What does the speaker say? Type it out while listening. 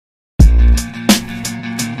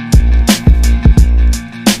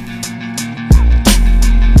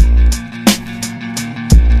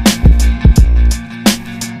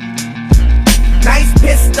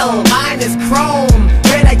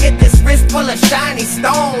shiny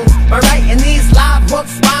stones. By writing these live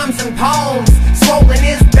hooks, rhymes, and poems. Swollen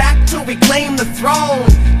his back to reclaim the throne.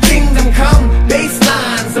 Kingdom come, bass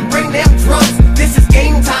lines, and bring them drums. This is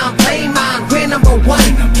game time, play mine, we're number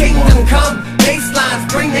one. Kingdom come, bass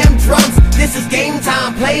lines, bring them drums. This is game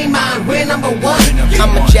time, play mine, we're number one.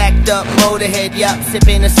 I'm a jacked up motorhead, yup,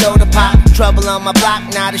 sipping a soda pop. Trouble on my block,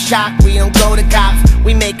 not a shock, we don't go to cops.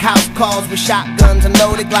 We make house calls with shotguns and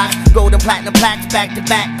loaded glocks. Golden platinum plaques back to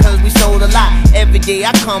back, cause we sold a lot. Every day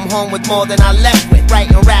I come home with more than I left with.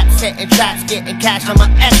 Writing raps, setting traps, getting cash, I'm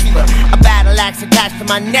an expert. A battle axe attached to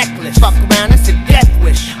my necklace. Fuck around, that's a death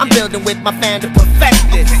wish. I'm building with my fan to perfect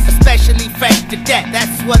this. Especially fresh to death,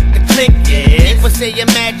 that's what the click is. People say you're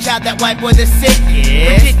mad child, that white boy the sickest.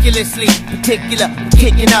 Ridiculously particular,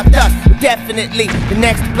 kicking up dust. Definitely the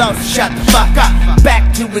next blow, so shut the fuck up.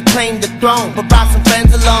 Back to reclaim the throne, but brought some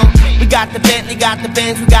friends along. We got the Bentley, got the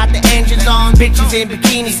Benz, we got the engines on. Bitches in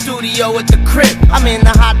bikini, studio at the crib. I'm in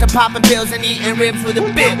the hot tub popping pills and eating ribs with a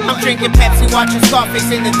bib. I'm drinking Pepsi, watching Scarface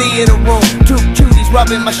in the theater room. Two cuties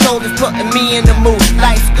rubbing my shoulders, putting me in the mood.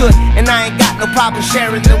 Life's good, and I ain't got no problem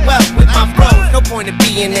sharing the wealth with my bros. No point in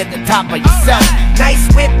being at the top of yourself. Nice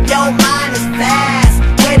whip, your mind is fast.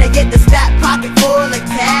 Where to get this fat pocket full of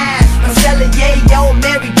cash? I'm selling yayo,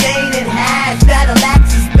 Mary Jane, and hash. Battle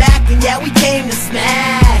axe is back, and yeah, we came to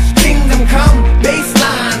smash. Kingdom come, bass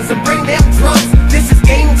lines, and bring them drums. This is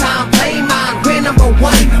game time, play mine, we're number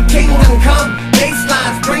one. Kingdom come, bass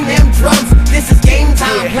lines, bring them drums. This is game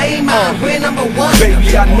time, play mine, we're number one.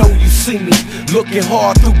 Baby, I know you see me looking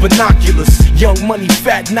hard through binoculars. Young money,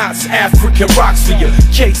 fat knots, African rocks for you.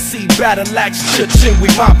 KC, battle axe, cha-ching, we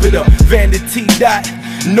mop it up. Vanity dot,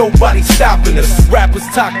 nobody stopping us. Rappers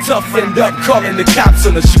talk tough, end up calling the cops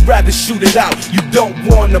on us. You'd rather shoot it out, you don't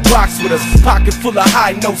wanna box with us. Pocket full of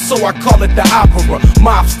high notes, so I call it the opera.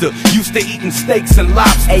 Mobster, used to eating steaks and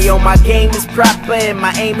lobsters. Ayo, my game is proper and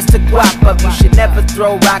my aim is to guap up. You should never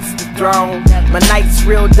throw rocks at the throne. My nights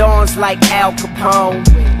real dawns like Al Capone.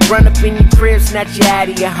 Run up in your crib, snatch you out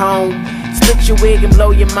of your home. Split your wig and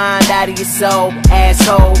blow your mind out of your soul.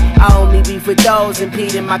 Asshole, I only beef with those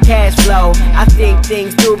impeding my cash flow. I think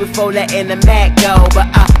things through before letting the Mac go. But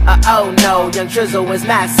oh no, young Trizzle is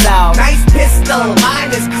not so. Nice pistol,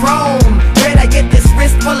 mine is chrome. Where'd I get this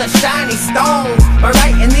wrist full of shiny stones? By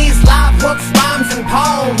writing these live hooks, rhymes, and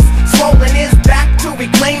poems. Swollen his back to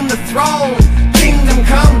reclaim the throne. Kingdom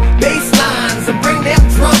come, bass lines, and bring them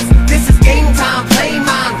drums. This is game time, play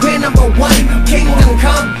mine, we're number one. Kingdom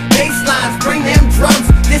come, bass lines, bring them drums.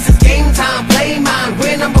 This is game time, play mine,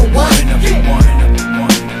 we're number one.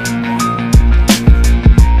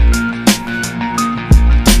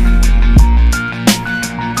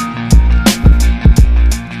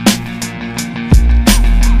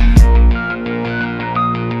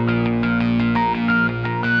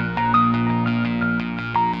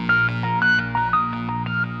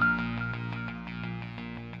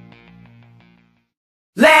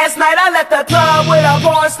 Last night I left the club with a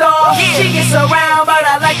porn star. She gets around, but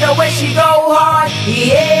I like the way she go hard.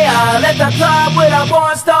 Yeah, I left the club with a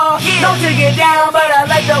porn star. Don't take it down, but I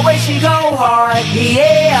like the way she go hard.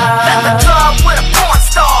 Yeah, Left the club with a porn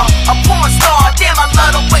star. Damn, I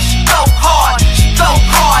love the way she go hard. She go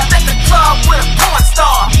hard. Left the club with a porn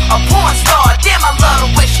star. Damn, I love the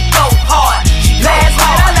way she go hard. She go last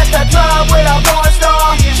hard. night I left the club with a porn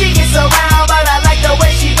star. She gets around, but I like the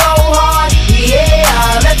way she go hard. Yeah,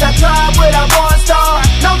 I left the club with a porn star.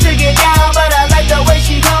 Don't take it down, but I like the way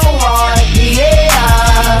she go hard.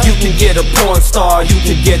 Yeah. You can get a porn star, you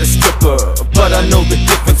can get a stripper, but I know the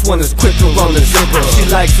difference, one is quicker on the zipper. She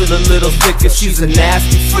likes it a little thicker, she's a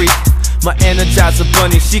nasty freak. My Energizer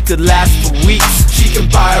bunny, she could last for weeks. She can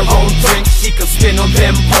buy her own drink, she can spin on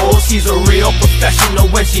them poles. She's a real professional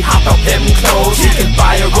when she hop out them clothes. She can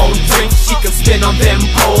buy her own drink, she can spin on them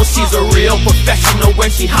poles. She's a real professional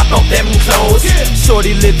when she hop out them clothes.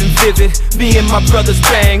 Shorty living vivid, me and my brothers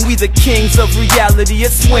bang. We the kings of reality,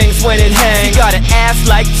 it swings when it hangs. She got an ass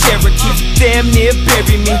like Cherokee, damn near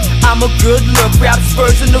bury me. I'm a good look, rap's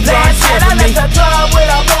version of Ron last night I Jeremy. left the club with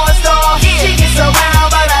a porn star. She gets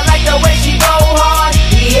around, but I like the way she go hard.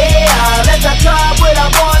 Yeah, I left the club with a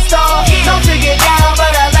porn star. Don't take it down,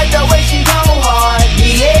 but I like the way she go hard.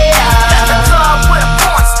 Yeah, Left the club with a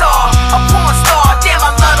porn star. Damn,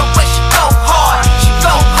 I love the way she go hard. She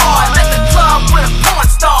go hard. Left the club with a porn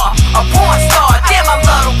star. Damn, I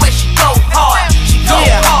love the way she go hard. She go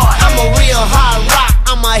hard. I'm a real hard rock.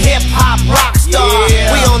 I'm a hip hop rock star.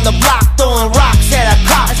 We on the block throwing rocks at a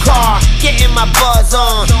cop car. Getting my buzz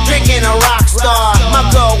on, drinking a rock star. My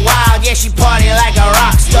girl wild, yeah, she party like a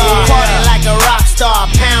rock star. Party like a rock star,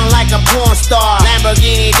 pound like a porn star.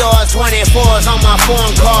 Lamborghini doors, 24s on my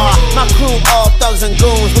phone car. My crew salute all thugs and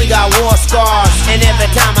goons, we got war scars. And every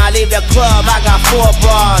time I leave the club, I got 4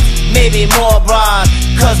 bras, maybe more bras,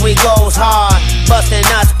 cause we goes hard. Busting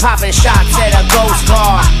nuts, popping shots at a ghost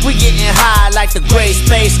car. We getting high like the Great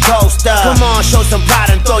Space Coaster. Come on, show some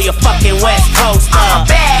pride and throw your fucking West Coaster. I'm a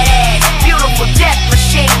badass, beautiful death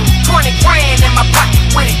machine. 20 grand in my pocket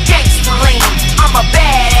with a gangster lean. I'm a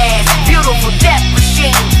badass, beautiful death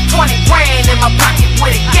machine. 20 grand in my pocket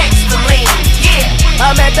with a gangster lean. Yeah.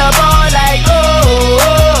 I'm at the bar like,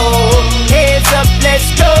 oh, hands up, let's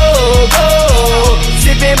go, go.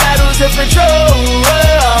 Sipping bottles of Patrol,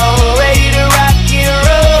 ready to rock and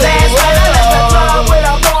roll. Last night I left the club with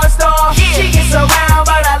a porn star. She gets around,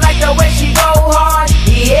 but I like the way she go hard.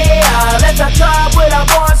 Yeah, I left the club with a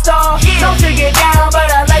porn star. Don't she get down, but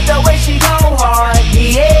I like the way she go hard.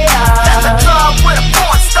 Yeah, left the club with a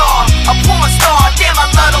porn star. A porn star, damn I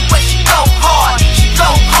love the way she go hard. She go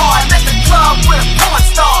hard. Left the club with a porn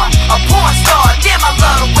star. A porn star, damn I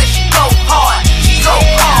love the way she go hard. She go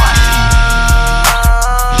hard.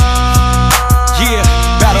 Yeah,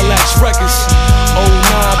 Battle Axe Records,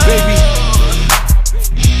 09 baby.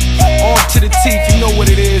 Arm to the teeth, you know what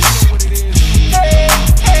it is.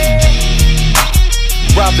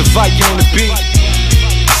 Rob the Viking on the beat.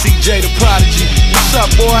 CJ the Prodigy. What's up,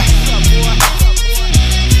 boy?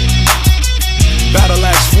 Battle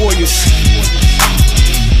Axe Warriors.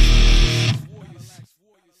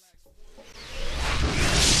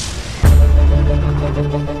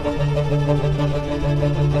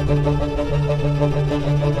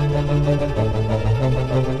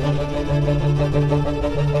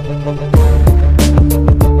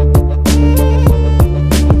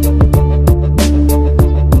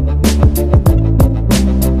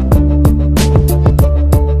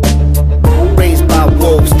 Raised by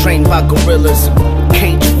wolves, trained by gorillas,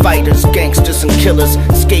 cage fighters, gangsters and killers,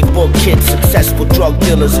 skateboard kids, successful drug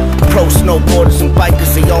dealers, pro snowboarders and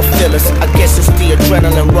bikers, they all feel us. I guess it's the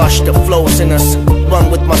adrenaline rush that flows in us. Run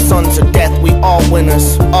with my sons of death, we all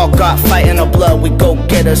winners. All got fight in our blood, we go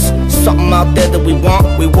get us. Something out there that we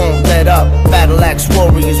want, we won't let up. Battle Axe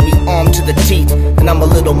Warriors, we armed to the teeth. And I'm a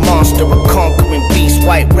little monster, a conquering beast,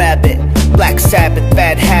 white rabbit, Black Sabbath,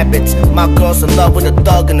 bad habits. My girl's in love with a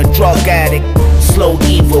thug and a drug addict. Slow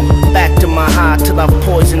evil, back to my high till I've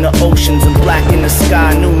poisoned the oceans and black in the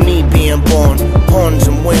sky. Knew me being born, horns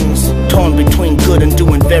and wings, torn between good and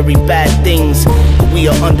doing very bad things. We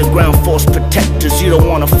are underground force protectors. You don't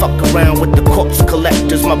wanna fuck around with the corpse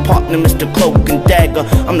collectors. My partner, Mr. Cloak and Dagger.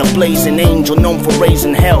 I'm the blazing angel, known for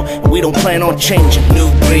raising hell, and we don't plan on changing. New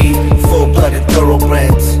breed, full-blooded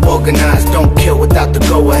thoroughbreds. Organized, don't kill without the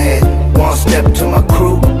go-ahead. One step to my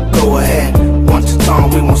crew, go ahead. Once it's on,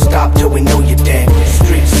 we won't stop till we know you're dead.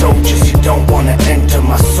 Street soldiers, you don't wanna enter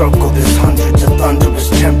my circle. There's hundreds of thunderous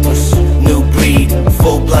tempers. New breed,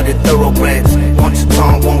 full-blooded thoroughbreds. Once it's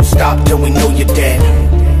on, won't stop till we know you're dead.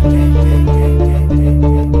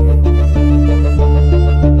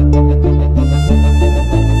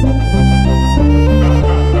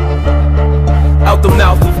 Out the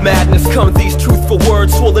mouth of madness come these truthful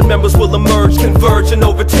words. Swollen members will emerge, converge and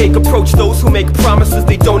overtake. Approach those who make promises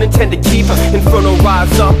they don't intend to keep. Inferno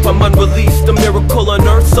rise up, I'm unreleased. A miracle on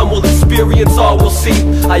earth, some will experience, all will see.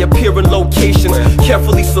 I appear in locations,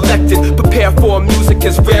 carefully selected. Prepare for music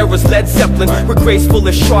as rare as Led Zeppelin. We're graceful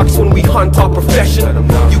as sharks when we hunt our profession.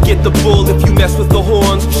 You get the bull if you mess with the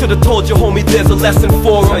horns. Should've told you, homie, there's a lesson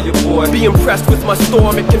for him. Be impressed with my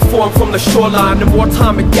storm, it can form from the shoreline. The more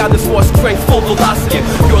time it gathers, more strength, full velocity.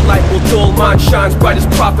 Your light will dull, mine shines bright as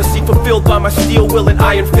prophecy. Fulfilled by my steel will and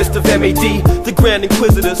iron fist of MAD. The Grand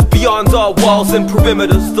Inquisitors, beyond all walls and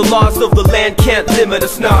perimeters. The laws of the land can't limit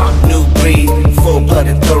us, nah. New breed,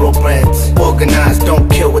 full-blooded thoroughbreds. Organized, don't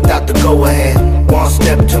kill without the go-ahead. One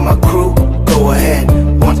step to my crew, go ahead.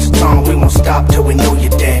 Once it's on, we won't stop till we know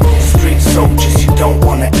you're dead. Street soldiers, you don't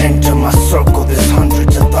wanna enter my circle. There's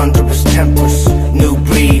hundreds of thunderous tempers. New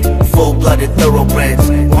breed, full-blooded thoroughbreds.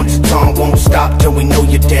 Once it's on, won't stop till we know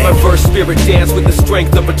you're dead. My verse spirit dance with the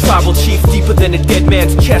strength of a tribal chief. Deeper than a dead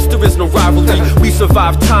man's chest, there is no rivalry. We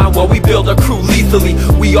survive time while we build our crew lethally.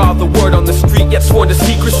 We are the word on the street, yet sworn to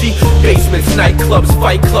secrecy. Basements, nightclubs,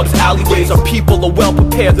 fight clubs, alleyways. Our people are well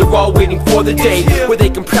prepared, they're all waiting for the day where they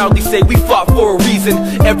can proudly say we fought for a reason.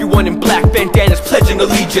 Everyone in black bandanas pledging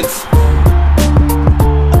allegiance.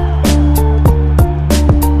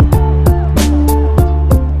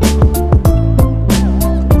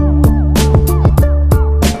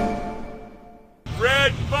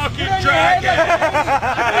 Red fucking dragon!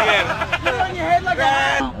 Put on your head like a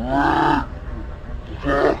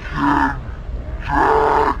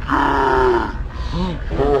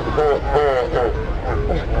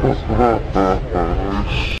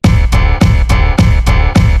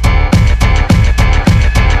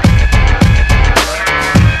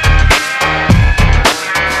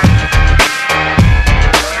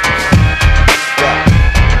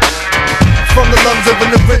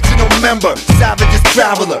remember, savage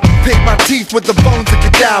traveler. Pick my teeth with the bones of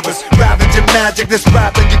cadavers. Ravaging magic, this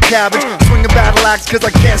rapping your cabbage. Swing a battle axe cause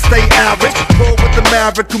I can't stay average. Roll with the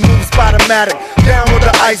maverick who moves Spider-Matic. Down with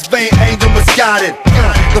the ice vein, angel misguided.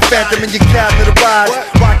 The phantom in your cabinet arise.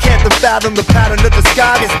 Why can't they fathom the pattern of the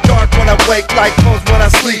sky? It's dark when I wake, light comes when I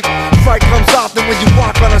sleep. Fright comes often when you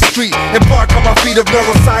walk on the street. Embark on my feet of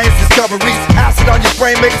neuroscience discoveries. Acid on your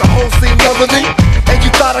brain makes the whole scene lovely. And you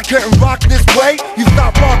thought I couldn't rock this way? You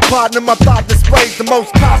thought wrong, partner, my thought displays the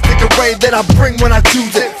most caustic array that I bring when I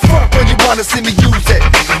choose it. Fuck when you wanna see me use it.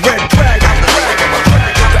 Red Dragon.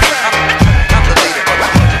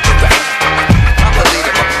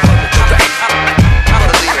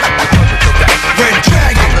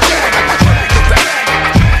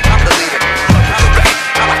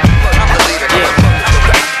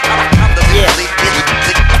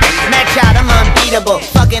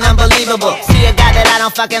 Fucking unbelievable. See a guy that I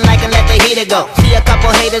don't fucking like and let the heater go. See a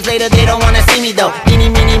couple haters later, they don't wanna see me though.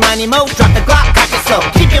 Eeny, meeny, miny, mo, drop the Glock, cock it so.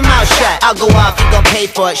 Keep your mouth shut, I'll go off, you gon' pay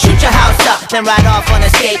for it. Shoot your house up, then ride off on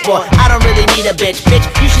a skateboard. I don't really need a bitch,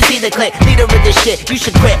 you should see the clip. Leader of this shit, you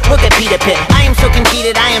should quit, look at Peter Pitt. I am so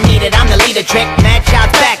conceited, I am needed, I'm the leader trick. Mad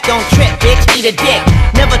child's back, don't trip, bitch, eat a dick.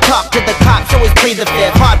 Never talk to the cops, always plead the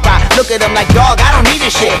fifth. Hard rock, look at them like dog, I don't need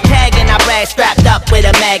a shit. Tagging, I brag, strapped up with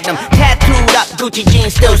a magnum. Tattooed up, Gucci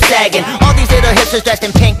jeans still sagging. All these little hipsters dressed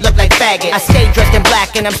in pink look like faggots. I stay dressed in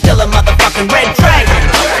black and I'm still a motherfucking red dragon.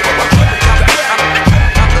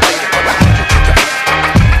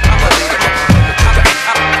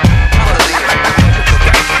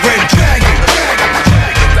 Red Dragon.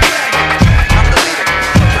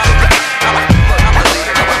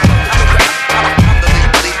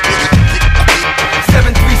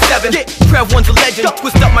 737, Prev one's a legend.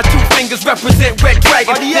 Twist up my two fingers, represent Red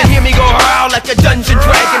Dragon. Then hear me go howl like a dungeon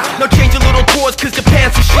dragon. No change a little tours cause the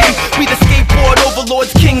pants are shitty. We the skateboard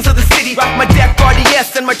overlords, kings of the city. My deck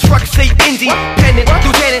RDS and my truck say independent.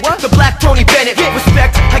 Lieutenant, the black Tony Bennett.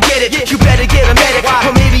 Respect, I get it, you better get a medic.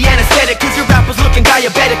 Or maybe anesthetic cause your rapper's looking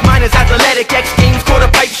diabetic. Mine is athletic, X Games, quarter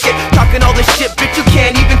pipe shit. Talking all this shit, bitch, you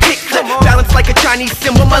can't even kick clip. Balance like a Chinese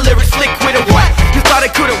symbol, my lyrics liquid and what? You thought I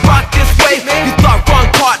couldn't rock this way? You thought wrong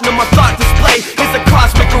partner, my thought display is a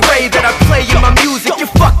cosmic array that I play in my music.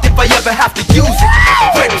 You're fucked if I ever have to use it.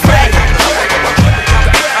 Red Dragon.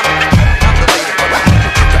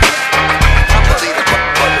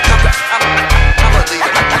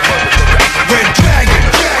 Red Dragon.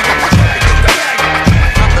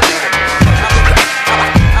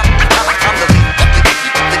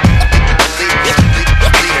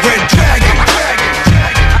 Red Dragon.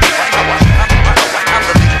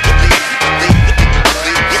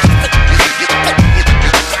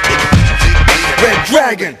 Red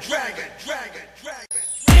Dragon.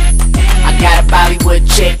 I got a Bollywood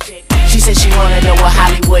chick. She said she wanna know what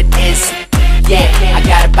Hollywood is. Yeah, I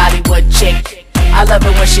got a Bollywood chick. I love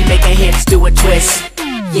it when she making hips do a twist.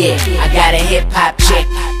 Yeah, I got a hip hop chick.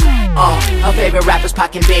 Her favorite rapper's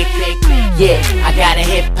Pocket Big. Yeah, I got a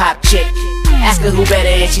hip hop chick. Ask her who better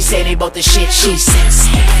and she say they both the shit. She's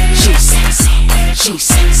sexy, she's sexy, she's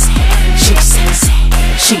sexy, she's sexy.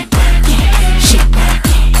 She working, she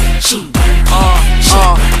working, she working, she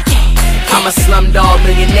working. I'm a slumdog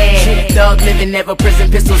millionaire. Thug living, never prison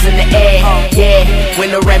pistols in the air. Yeah, when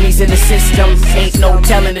the Remy's in the system, ain't no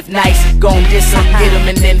telling if Nyce gon' diss him, get him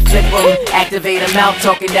and then flip him. Activate him out,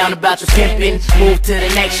 talking down about your pimpin'. Move to the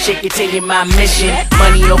next chick, continue my mission.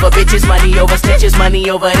 Money over bitches, money over stitches, money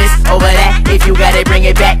over this, over that. If you got it, bring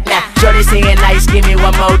it back now. Shorty saying nice, give me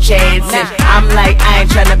one more chance. And I'm like, I ain't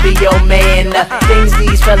tryna be your man. The things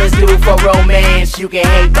these fellas do for romance. You can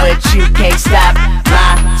hate, but you can't stop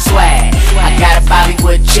my swag. I got a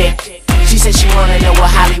Bollywood chick. She said she wanna know what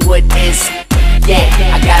Hollywood is. Yeah,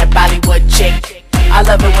 I got a Bollywood chick. I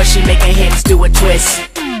love it when she making hips do a twist.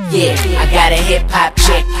 Yeah, I got a hip hop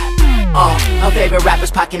chick. Her favorite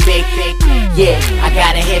rapper's Pocket Big. Yeah, I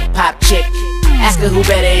got a hip hop chick. Ask her who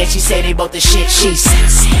better and she say they both the shit. She's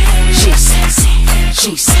sexy, she's sexy,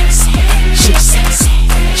 she's sexy, she's sexy.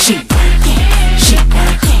 She working, she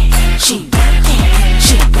working, she working,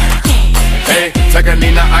 she working. Hey, take a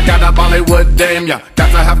Nina, I got a Bollywood dame, yeah.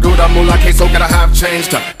 Got to have good moolah, so gotta have change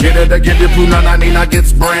to get it to get it, Puna, Nina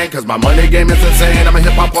gets brain. Cause my money game is insane, I'm a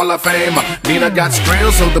hip hop hall of fame. Nina got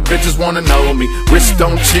skrills, so the bitches wanna know me. Wrist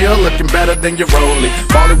don't chill, looking better than your Rolly.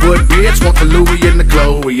 Bollywood bitch, want the Louis and the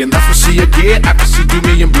Chloe. And that's what she'll get after she do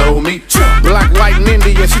me and blow me. Black, white, and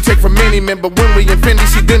Indian, she take from many men. But when we in Fendi,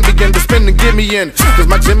 she then begin to spin and give me in. Cause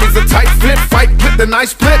my Jimmy's a tight fit, fight, clip the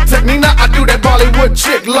nice split. Take Nina, I do that Bollywood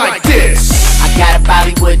chick like this. I got a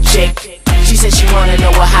Bollywood chick. She said she wanna know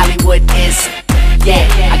what Hollywood is. Yeah,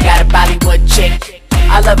 I got a Bollywood chick.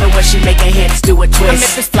 I love it when she making hits do a twist. I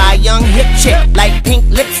met this fly young hip chick, like pink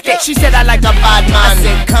lipstick. She said I like a bad man. I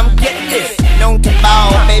said come get this. Known to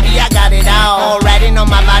ball, baby I got it all. Riding on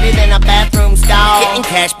my body, then a bathroom stall. Getting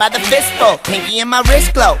cash by the fistful, pinky in my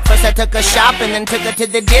wrist glow. First I took her shopping, then took her to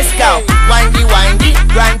the disco. Windy, windy,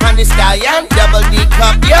 grind on the stallion. Double D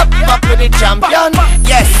cup, yup, fuck with a champion.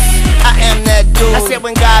 Yes, I am that dude. I said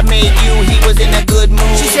when God made you, he was in a good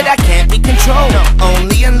mood. She said I can't be controlled, no,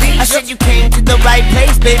 only unleashed. I said you came to the right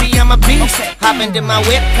place, baby I'm a beast. Hop into my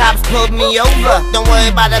whip, cops pulled me over. Don't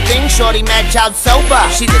worry about a thing, shorty, madchild sober.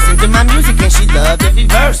 She listened to my music and she loved every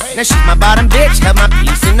verse. Now she's my bottom bitch, held my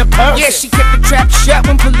piece in the purse. Yeah, she kept the trap shut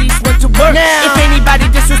when police went to work. Now, if anybody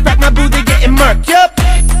disrespect my boo, they getting murked. Yup.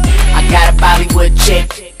 I got a Bollywood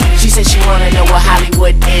chick. She said she wanna know what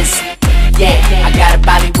Hollywood is. Yeah, I got a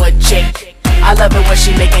Bollywood chick. I love it when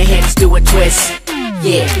she making hits do a twist.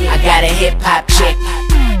 Yeah, I got a hip hop chick.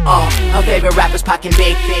 Her favorite rappers Pac and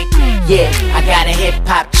Big. Yeah, I got a hip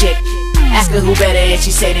hop chick. Ask her who better and she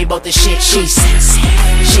say they both the shit. She's sexy,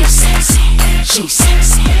 she's sexy, she's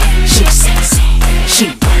sexy, she's sexy. She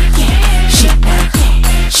working, she working,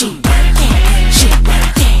 she working, she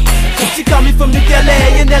working. She called me from New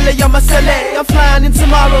Delhi, in LA on my celly. I'm flying in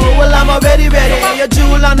tomorrow, well I'm already ready. A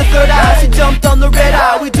jewel on the third eye, she jumped on the red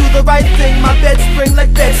eye. We do the right thing, my bed spring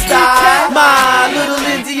like Bed-Stuy. My little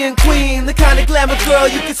Indian queen, the kind of glamour girl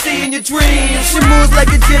you can see in your dreams. She moves like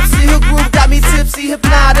a gypsy, her groove got me tipsy.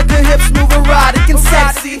 Hypnotic, her hips move erotic and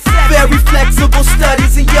sexy. Very flexible,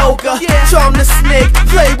 studies in yoga. Charm the snake,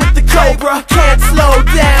 play with the cobra. Can't slow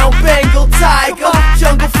down, Bengal tiger.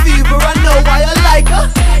 Jungle fever, I know why I like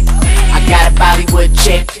her. I got a Bollywood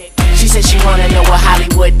chick. She said she wanna know what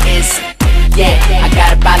Hollywood is. Yeah, I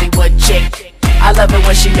got a Bollywood chick. I love it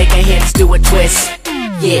when she making hits do a twist.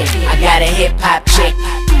 Yeah, I got a hip hop chick.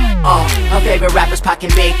 Her favorite rappers Pac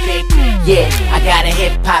and Big. Yeah, I got a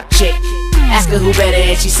hip hop chick. Ask her who better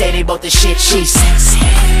and she say they both the shit. She's sexy,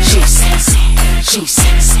 she's sexy, she's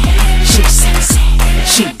sexy, she's sexy.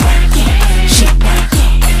 She working, she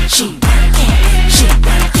working, she working, she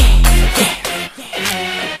working. Yeah.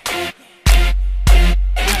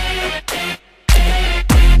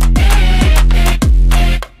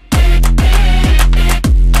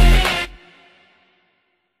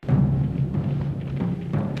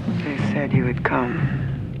 You would come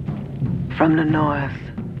from the north,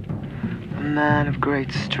 a man of great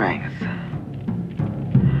strength,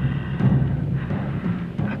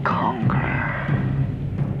 a conqueror,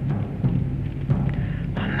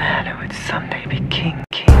 a man who would someday be king.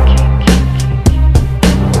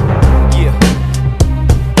 Yeah.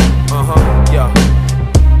 Yeah.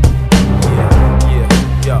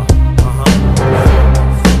 Yeah.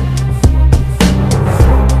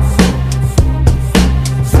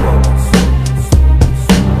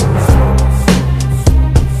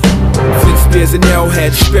 Spears and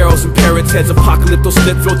arrowheads, sparrows and parrots' heads, apocalypto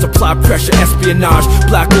slit throats, apply pressure, espionage,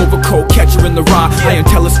 black overcoat, catcher in the rye, iron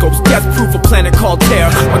telescopes, death-proof, a planet called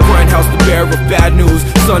Terror. My grindhouse, the bearer of bad news,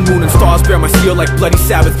 sun, moon, and stars bear my seal like bloody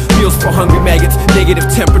Sabbath. Meals for hungry maggots, negative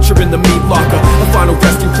temperature in the meat locker, a final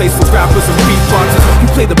resting place for rappers and beatboxers. You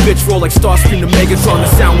play the bitch role like Starscream to Megatron.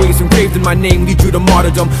 The sound waves engraved in my name lead you to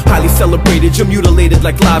martyrdom. Highly celebrated, you're mutilated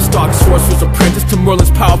like livestock. Sorcerer's apprentice to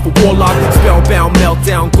Merlin's powerful warlock. Spellbound,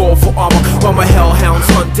 meltdown, goal for armor. While my hellhounds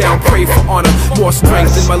hunt down, pray for honor. More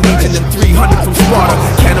strength in my legion than 300 from Sparta.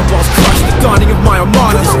 Cannonballs crush the dawning of my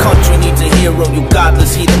armada. This country needs a hero, you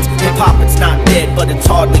godless heathens. Hip-hop, it's not dead, but it's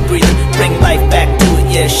hardly breathing. Bring life back to it,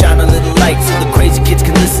 yeah, shine a little light so the crazy kids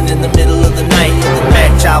can listen in the middle of the night. The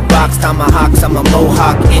madchild rocks, tomahawks, I'm a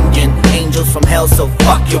Mohawk Indian. Angels from hell, so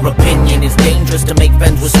fuck your opinion. It's dangerous to make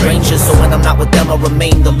friends with strangers, so when I'm not with them, I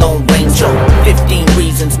remain the Lone Ranger. 15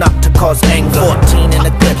 reasons not to cause anger, 14 in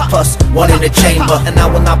a clip plus 1 in the chamber. And I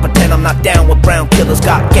will not pretend I'm not down with brown killers.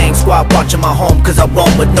 Got gang squad watching my home, cause I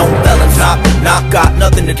roam with known felons. Knock, got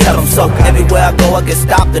nothing to tell them, so everywhere I go I get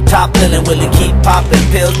stopped. The top villain, will he keep popping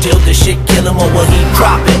pills till the shit kill him, or will he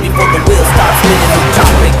drop it before the wheels start spinning? New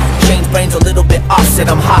topic, change brains a little bit offset.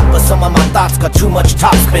 I'm hot, but some of my thoughts got too much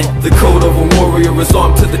top spin. The code of a warrior is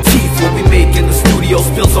armed to the teeth. What we make in the studio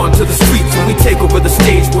spills onto the streets. When we take over the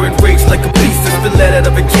stage, we're enraged like a beast that's been let out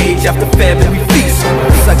of a cage after famine we feast.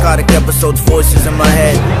 Psychotic episodes, voices in my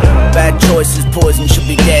head. Bad choices, poison should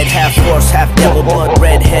be dead. Half horse, half devil, blood,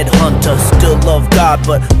 redhead hunter. Still love God,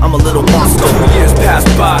 but I'm a little monster. 2 years passed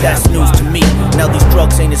by, that's news to me. Now these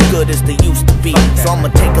drugs ain't as good as they used to be. So I'ma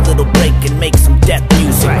take a little break and make some death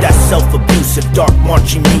music. That's self-abusive, dark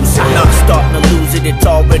marching music. Not starting to lose it, it's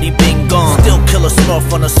already been gone. Still kill a a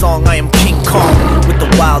smurf on a song, I am King Kong with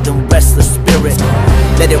the wild and restless spirit.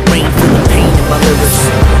 Let it rain from the pain in my lyrics.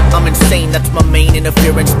 I'm insane, that's my main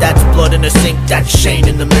interference. That's blood in the sink, that's shame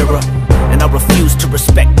in the mirror. And I refuse to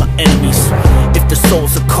respect my enemies. If the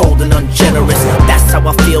souls are cold and ungenerous, that's how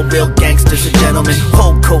I feel, real gangsters and gentlemen.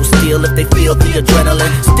 Cold steel if they feel the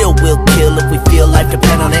adrenaline. Still will kill if we feel life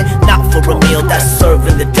depend on it. Not for a meal, that's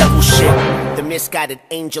serving the devil shit. The misguided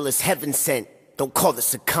angel is heaven sent. Don't call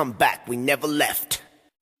this a comeback, we never left.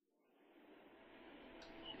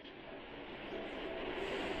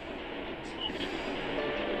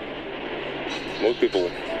 Most people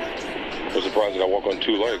are surprised that I walk on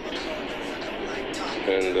two legs.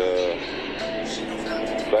 And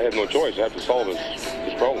I have no choice. I have to solve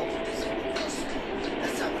this problem.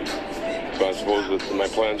 So I suppose that my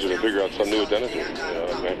plans are to figure out some new identity. I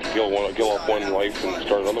have to kill off one life and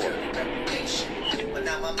start another one. But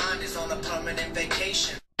now my mind is on a permanent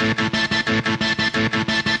vacation.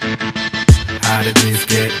 How did this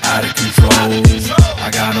get out of control? I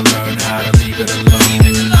gotta learn how to leave it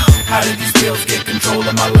alone. How did these pills get control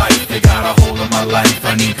of my life? They got a hold of my life,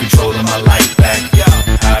 I need control of my life back.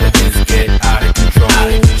 How did this get out of control?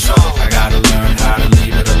 I gotta learn how to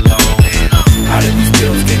leave it alone. How did these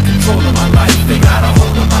pills get control of my life? They got a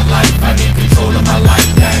hold of my life, I need control of my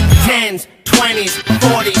life back. 10s, 20s,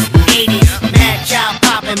 40s, 80s, mad child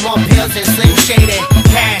popping more pills than Slim Shady.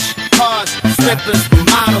 Cash, cars, strippers,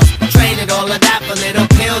 models, traded all of that for little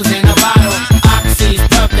pills in a bottle. Oxys,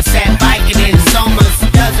 Percocet, Vicodin, Somas.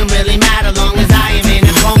 Doesn't really matter long as I am in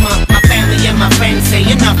a coma. My family and my friends say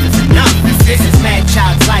enough is enough. This is mad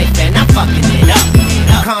child's life and I'm fucking it up.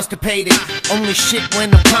 Constipated, only shit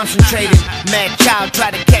when I'm concentrated. Mad child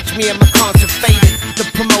try to catch me, I'm a concert faded. The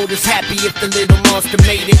promoter's happy if the little monster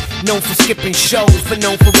made it. Known for skipping shows, but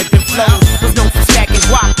known for ripping flows. Was known for stacking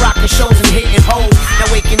guap, rocking shows and hitting hoes. Now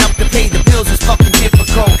waking up to pay the bills is fucking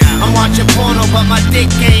difficult. I'm watching porno, but my dick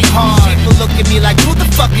ain't hard. People look at me like, who the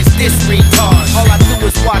fuck is this retard? All I do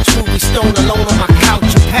is watch movies stone alone on my couch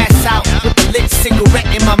and pass out with a lit cigarette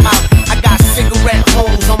in my mouth. I got cigarette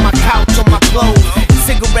holes on my couch, on my clothes.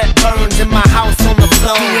 Cigarette burns in my house on the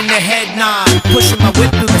floor. In the head nod, pushing my whip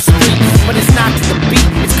through the street. But it's not to the beat,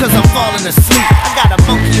 it's cause I'm falling asleep. I got a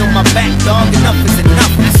monkey on my back, dog, enough is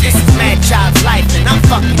enough. This is mad child's life and I'm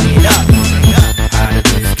fucking it up. How did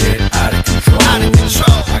this get out of control? Out of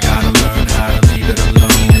control. I gotta learn how to leave it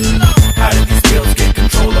alone. How did these pills get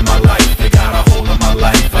control of my life? They got a hold of my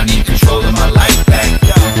life, I need control of my life back.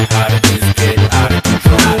 How did this get out of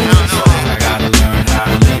control? I gotta learn how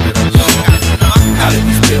to leave it alone. How did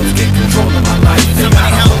these pills get control of my life? They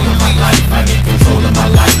got a hold of my life, I need control of my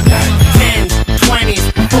life back. 10s, 20s,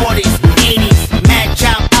 40s, 80s, mad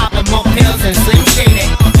child popping more pills than Slim Shady.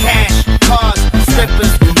 Cash, cars,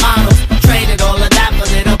 strippers, models, traded all of that for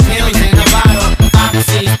little pills in a bottle.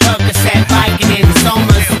 Oxys, Percocet, Vicodin,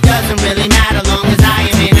 Somas. Doesn't really matter long as I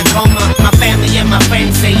am in a coma. My family and my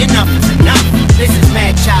friends say enough is enough. This is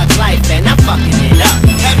mad child's life and I'm fucking it up.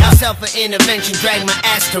 Had myself an intervention, drag my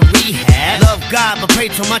ass to rehab. Love God but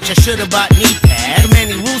prayed so much I should've bought knee pads. Too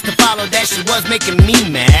many rules to follow, that shit was making me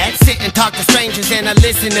mad. Sit and talk to strangers and I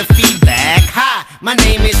listen to feedback. Hi, my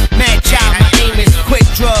name is Mad Child, my aim is quit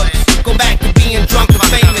drugs. Go back to being drunk and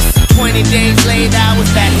famous. 20 days later I was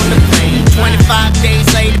back on the plane. 25 days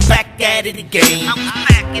later back at it again. I was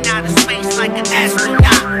back in outer space like an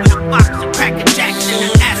astronaut with a box of Cracker Jacks and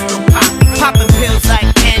an Astro Pop. Popping pills like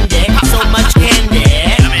candy, so much candy.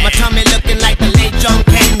 My tummy looking like the late John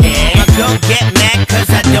Candy. My girl get mad cause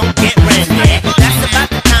I don't get randy. That's about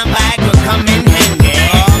the time Viagra come in handy.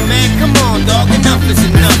 Oh man, come on dog, enough is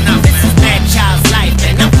enough. This is mad child's life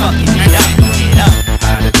and I'm fucking it up.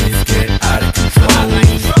 How did this get out of control?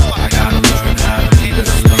 I gotta learn how to leave it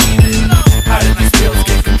alone. How did these pills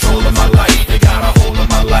get control of my life? They got a hold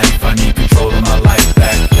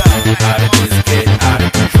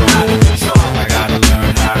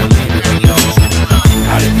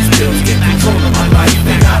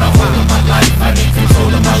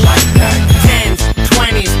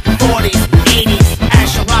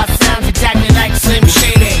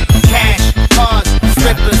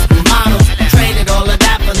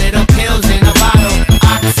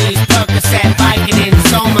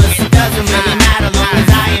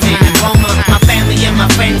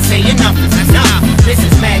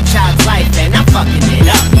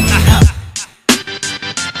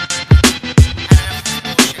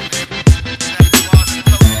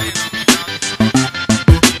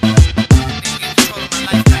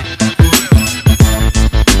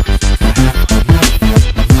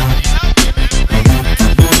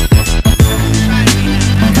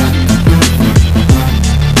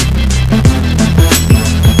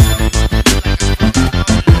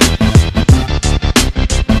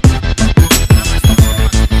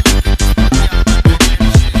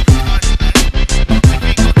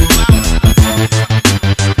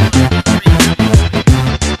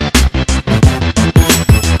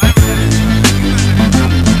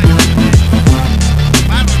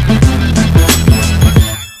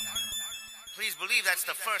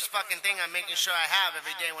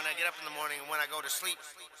when I go to sleep.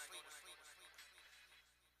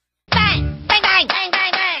 Bang, bang, bang, bang,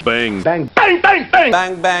 bang, bang. Bang. Bang, bang, bang, bang.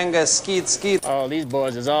 Bang, bang, skeet, skeet. Oh, these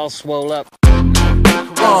boys is all swole up.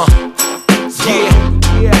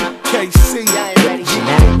 Yeah, KC,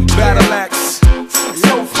 Battle Axe,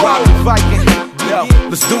 Barbie Viking. Yo,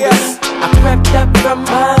 let's do this. I crept up from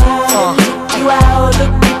mine. You out the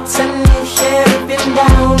beats and you sheriffing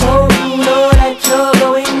down. Oh, you know that you're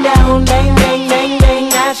going down. Bang, bang, bang,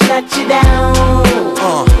 bang, I shut you down.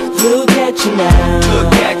 Look at you now.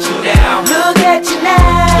 Look at you now. Look at you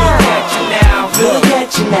now. Look at you now. Look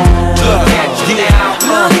at you now. Look at you now.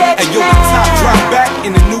 Look at Hey, you yo, the top drop back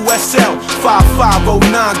in the new SL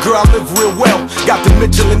 5509, girl, I live real well. Got the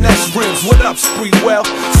Mitchell and S rims. What up, Spreewell?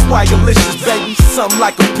 Swaggerlicious, baby, something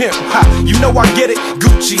like a pimp. Ha, you know I get it.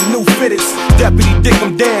 Gucci, new fitteds. Deputy dick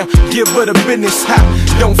 'em down, give her the business. Ha,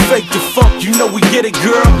 don't fake the funk, you know we get it,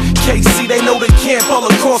 girl. KC, they know the camp all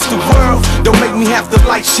across the world. Don't make me have to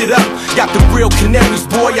light shit up. Got the real canaries,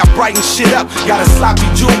 boy, I brighten shit up. Got a sloppy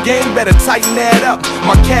jewel game, better tighten that up.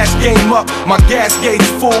 My cash game up, my gas gauge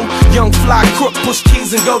full. Young fly crook, push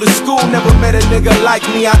keys and go to school. Never met a nigga like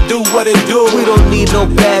me, I do what it do. We don't need no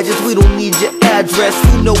badges, we don't need your address.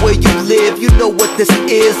 You know where you live, you know what this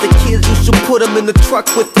is. The kids, you should put them in the truck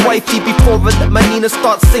with wifey before I let my Nina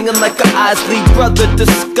start singing like a Isley brother.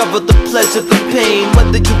 Discover the pleasure, the pain.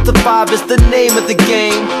 Whether you survive is the name of the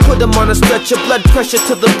game. Put them on a stretcher, blood pressure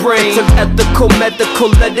to the brain. It's an ethical, medical,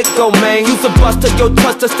 let it go, man. Use a buster, yo,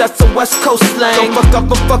 trust us, that's a West Coast slang. Don't fuck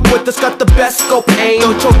up and fuck with us, got the best scope aim.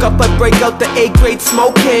 Don't choke up, I break out the A-grade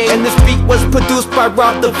smoking. And this beat was produced by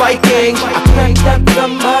Rob the Viking. I cranked up the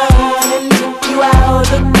mine and took you out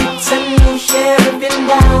the beats and you sheriffing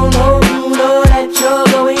down. Oh, you know that you're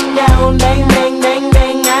going down. Bang, bang, bang,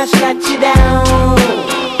 bang, I shut you down.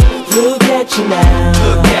 Look at you now.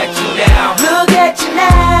 Look at you now. Look at you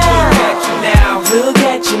now. Look at you now. Look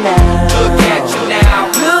at you now. Look at you now.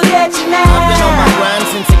 Look at you now. I've been on my grind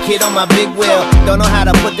since a kid on my big wheel. Don't know how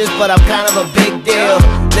to put this, but I'm kind of a big deal.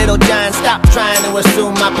 Little giant, stop trying to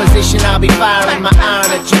assume my position. I'll be firing my iron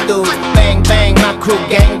at you dudes. Bang, bang, my crew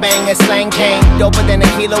gang bang and Slaine came. Doper than a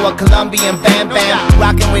kilo of Colombian bam bam.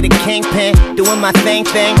 Rocking with a kingpin, doing my thing.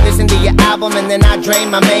 Listen to your album and then I drain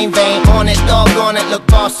my main vein. On it, dog on it, look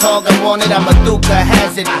boss hog, I want it. I'm a Duca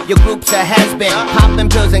hazard, your group's a has-been. Popping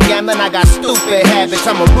pills and gambling, I got stupid habits.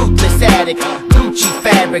 I'm a ruthless addict, Gucci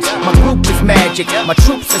fabrics. My group is magic, my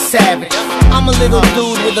troops are savage. I'm a little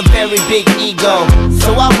dude with a very big ego,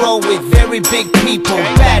 so I roll with very big people.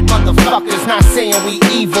 Bad motherfuckers, not saying we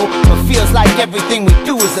evil, but feels like everything we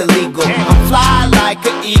do is illegal. I'm fly like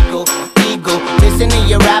an eagle. Listen to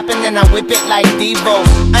your rapping and I whip it like Devo.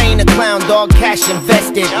 I ain't a clown, dog, cash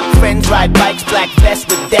invested. Friends ride bikes, black vests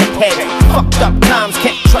with death heads. Fucked up times,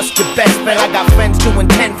 can't trust your best friend. I got friends doing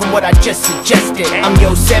 10 from what I just suggested. I'm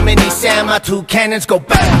Yosemite Sam, my two cannons go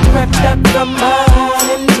back. I crept up the mine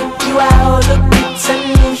and took you out the beats and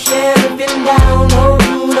you sheriffing down. Oh,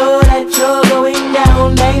 you know that you're going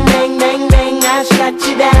down. Bang, bang, bang, bang, I shut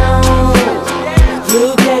you down.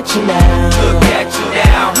 Look at you now. Look at you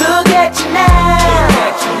now. Look at you now. Look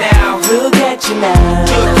at you now. Look at you now.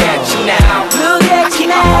 Look at you now. Look at you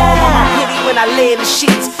now. When I lay in the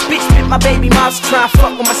sheets, bitch bit my baby moms try and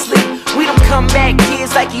fuck with my sleep. We don't come back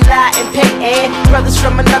kids like Eli and Peyton. Brothers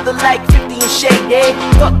from another like 50 and Shady.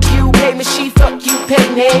 Fuck you, pay me, she fuck you, pay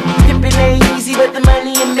me. Pippin' ain't easy, but the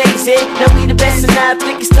money amazing. Now we the best and I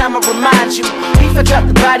think it's time I remind you. Beef, I drop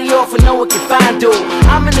the body off when no one can find dude.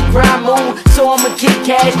 I'm in the grind mood, so I'ma get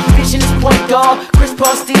cash. Vision is point guard, Chris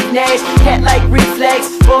Paul, Steve Nash. Cat like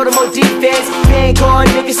reflex, Baltimore defense.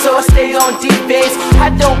 Vanguard nigga, so I stay on defense.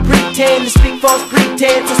 I don't pretend to speak false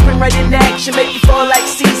pretense. I spring right into action, make you fall like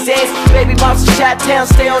seasons. Baby moms from Chi-Town,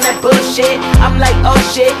 stay on that bullshit. I'm like, oh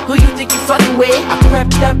shit, who you think you fucking with? I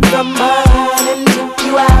crept up the mine and took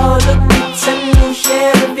you out the beats and you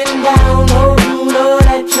sheriffing down. Oh, you know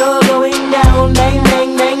that you're going down. Bang,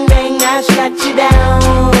 bang, bang, bang, I shut you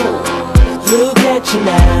down. Look at you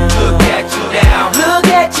now. Look at you now. Look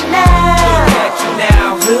at you now. Look at you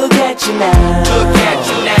now. Look at you now. Look at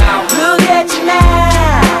you now. Look at you now.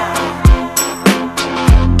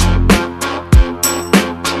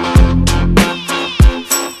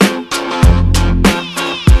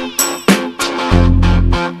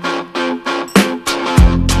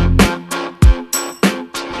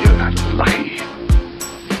 You're not lucky.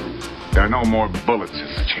 There are no more bullets in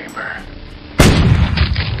the chamber.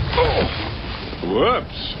 Oh!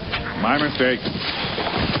 Whoops. My mistake.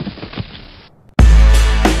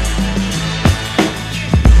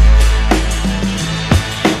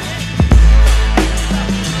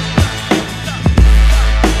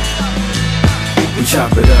 We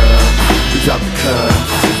chop it up, we drop the curve,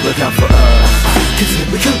 look out for us. Cause here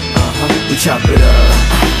we come, we chop it up.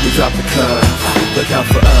 We drop the curve, look out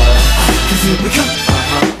for us. Cause here we come,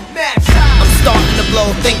 I'm starting to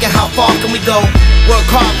blow, thinking how far can we go? Work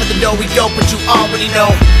hard for the dough we dope, but you already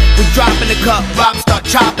know. We dropping the cup, rob, start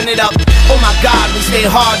chopping it up. Oh my God, we stay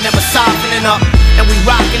hard, never softening up. And we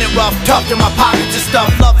rocking it rough, tough in my pockets and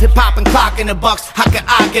stuff. Love hip-hop and clocking the bucks, how can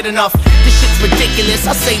I get enough? This shit's ridiculous,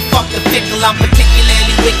 I say fuck the fickle. I'm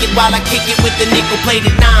particularly wicked while I kick it with the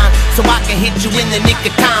nickel-plated 9. So I can hit you in the nick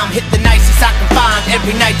of time. Hit the nicest I can find,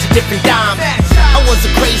 every night's a different dime. I was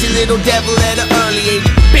a crazy little devil at an early age.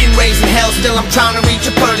 Been raised in hell, still I'm trying to reach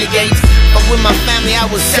your pearly gates. But with my family I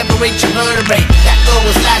would separate your vertebrae. That girl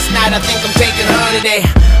was last night, I think I'm taking her today.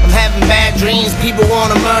 I'm having bad dreams, people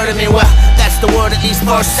wanna murder me. Well, that's the word, at least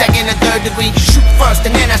first, second, and third degree. Shoot first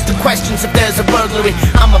and then ask the questions if there's a burglary.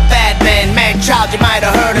 I'm a bad man, mad child, you might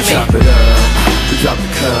have heard of me. We chop it up, we drop the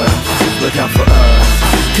curve, look out for us.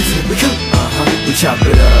 Cause here we come, we chop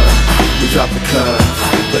it up, we drop the curve,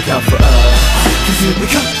 look out for us. Cause here we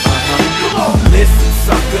come, Listen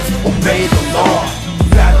suckers, obey the law.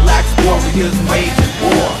 Battle axe warriors waging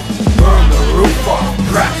war. Burn the roof off,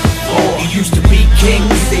 crack the floor. You used to be king,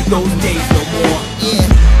 we say those days no more. Yeah,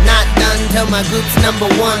 not done till my group's number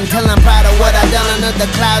 1. Till I'm proud of what I've done under the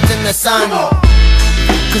clouds and the sun.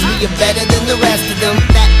 Cause we are better than the rest of them.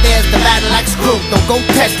 That there's the battle axe crew, don't go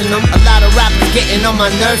testing them. A lot of rappers getting on my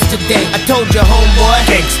nerves today. I told you homeboy,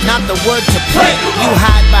 not the word to play. You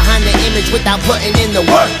hide behind the image without putting in the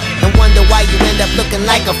work, and wonder why you end up looking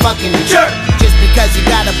like a fucking jerk. Just because you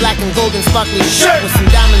got a black and golden sparkly shirt with some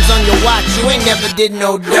diamonds on your watch, you ain't never did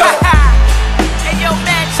no dirt. Hey yo,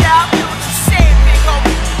 madchild, do what you said, big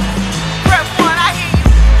homie. Prep 1, I hear you.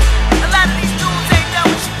 A lot of these dudes ain't done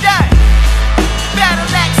what you done. Battle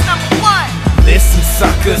axe number 1. Listen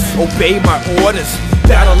suckers, obey my orders.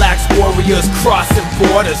 Battle axe warriors crossing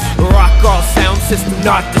borders. Rock all sound system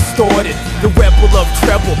not distorted. The rebel of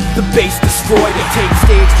treble, the bass destroyed it. Take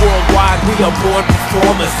stage worldwide, we are born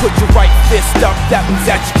performers. Put your right fist up, that means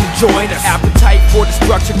that you can join us. Appetite for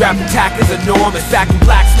destruction, rap attack is enormous. Back in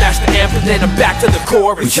black, smash the amp and then I'm back to the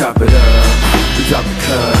chorus. we chop it up, we drop the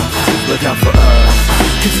curve, look out for us.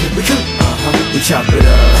 Cause here we come, we chop it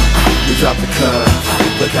up, we drop the curve,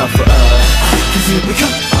 look out for us. Cause here we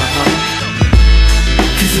come,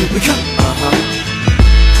 cause here we come,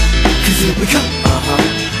 cause here we come,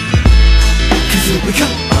 cause here we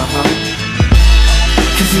come,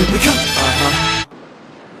 cause here we come,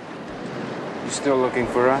 You still looking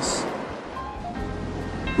for us?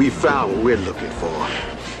 We found what we're looking for.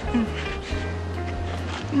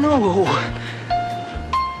 No,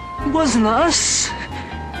 it wasn't us.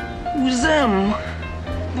 It was them.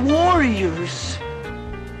 The warriors.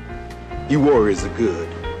 You warriors are good.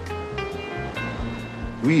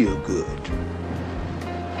 Real good.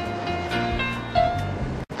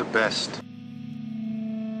 The best.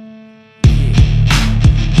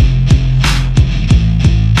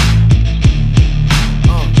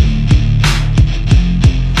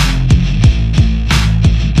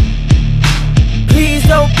 Please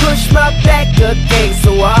don't push my back against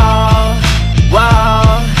the wall,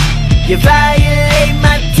 wall. You violate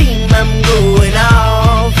my team, I'm going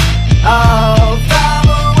off, off. I'm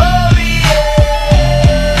a warrior.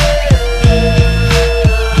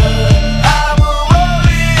 I'm a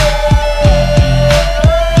warrior.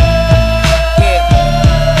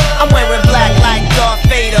 Yeah. I'm wearing black like Darth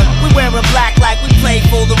Vader. We wearing black like we play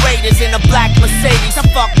for the Raiders in a black Mercedes. I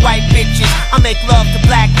fuck white bitches, I make love to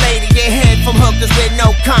black ladies. Get head from hookers with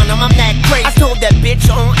no condom, I'm that crazy. I told that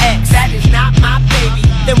bitch on X, that is not my baby.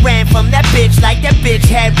 Then ran from that bitch like that bitch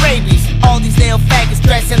had rabies. All these little faggots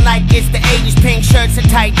dressing like it's the 80s. Pink shirts and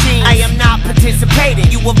tight jeans. I am not participating,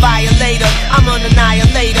 you a violator. I'm an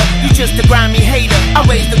annihilator, you just a grimy hater. I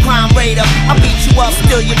raise the crime rate up, I beat you up,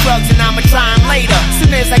 steal your drugs and I'ma try 'em later.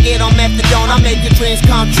 Soon as I get on methadone, I make your dreams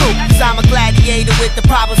come true. Cause I'm a gladiator with the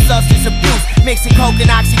proper substance abuse. Mixing coke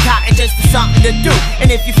and oxycontin just for something to do.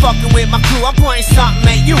 And if you fucking with my crew, I'm pointing something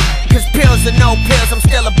at you. Cause pills or no pills, I'm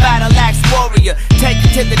still a battle axe warrior. Take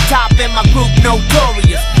it to the top and my group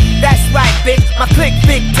notorious. That's right, bitch, my clique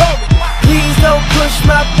victorious. Please don't push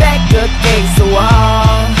my back against the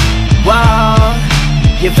wall, wall.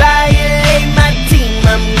 You violate my team,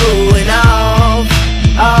 I'm going off,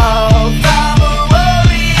 off. I'm a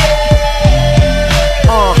warrior.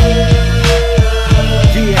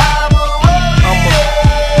 Yeah, I'm a,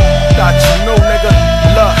 thought you know, nigga.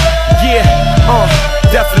 Look, yeah,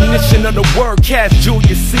 definition of the word, Kazh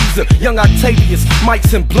Julius Caesar. Caesar, young Octavius,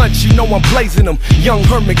 mics and blunts, you know I'm blazing them. Young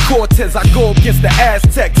Herman Cortez, I go against the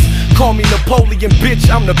Aztecs. Call me Napoleon, bitch,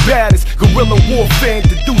 I'm the baddest. Guerrilla warfare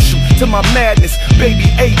introduce you to my madness. Baby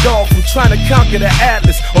Adolf, I'm trying to conquer the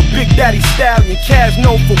Atlas. Or Big Daddy Stallion, Kazh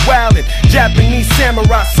known for wildin'. Japanese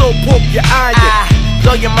samurai, so poke your iron.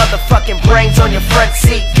 Blow your motherfucking brains on your front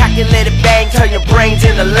seat. Calculated bang, turn your brains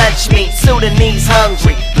into lunch meat. Sudanese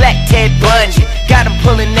hungry, black Ted Bundy. Got them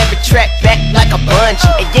pulling every track back like a bungee.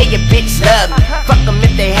 And yeah, your bitch love me, fuck them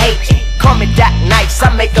if they hate you. Call me Doc Nyce, I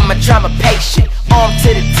make them a trauma patient. Arm to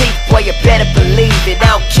the teeth, boy, you better believe it.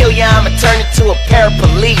 I don't kill you, I'ma turn into a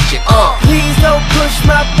paraplegic. Please don't push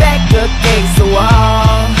my back against the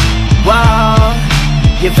wall, wall.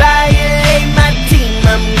 You violate my team,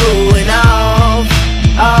 I'm going off,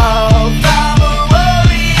 off. I'm a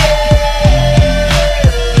warrior,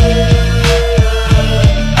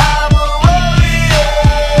 I'm a warrior.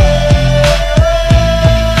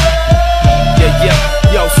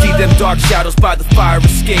 Yeah, yo, see them dark shadows by the fire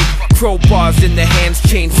escape. Crowbars in the hands,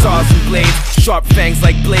 chainsaws and blades. Sharp fangs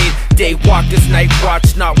like blade. Day walkers, night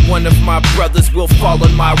watch. Not one of my brothers will fall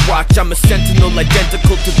on my watch. I'm a sentinel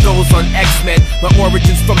identical to those on X-Men. My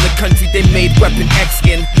origins from the country they made Weapon X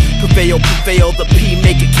in. Prevail, prevail, the P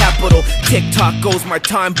make it capital. TikTok goes my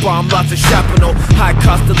time bomb, lots of chaparral. High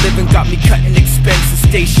cost of living got me cutting expenses.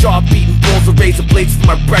 Stay sharp, eating bowls of razor blades for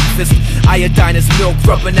my breakfast. Iodine is milk,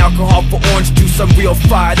 rubbing alcohol for orange juice. I'm real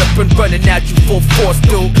fired up and running at you full force,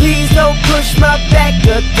 dude. Please don't push my back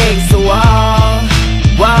against the wall,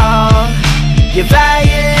 wall. You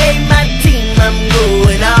violate my team, I'm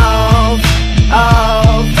going off,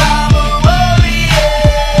 off. I'm a warrior,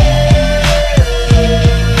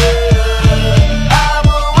 I'm a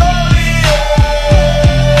warrior.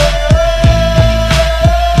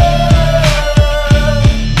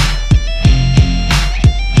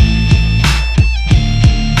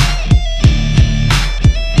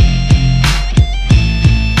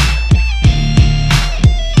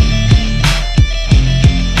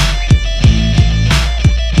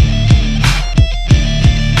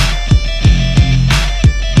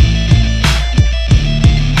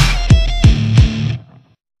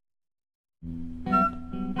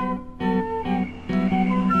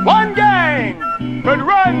 One gang could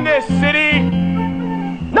run this city.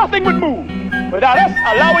 Nothing would move without us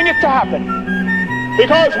allowing it to happen.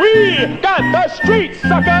 Because we got the streets,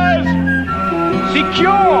 suckers.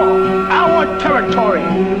 Secure our territory.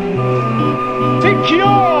 Secure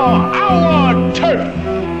our turf.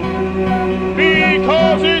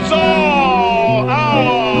 Because it's all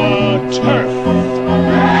our turf.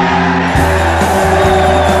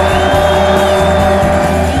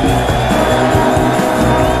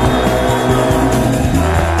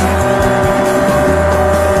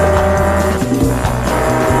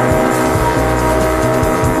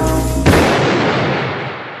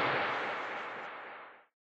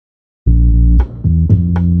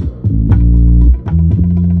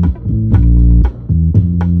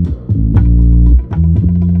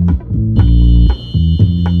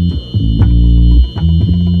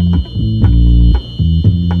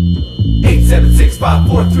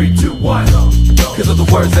 Cause of the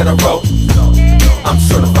words that I wrote, I'm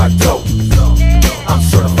certified dope. I'm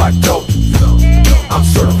certified dope. I'm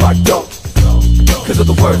certified dope. Cause of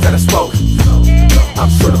the words that I spoke,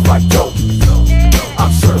 I'm certified dope.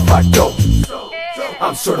 I'm certified dope.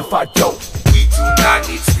 I'm certified dope. We do not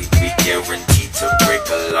need sleep, we guaranteed to break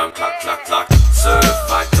alarm clock, clock, clock.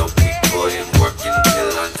 Certified dope, we put in work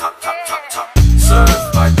until on top, top, top, top.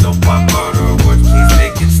 Certified dope, I murder words, please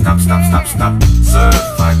make it stop, stop, stop, stop.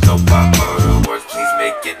 Certified dope, I murder words, please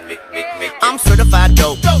make it, make it. I'm certified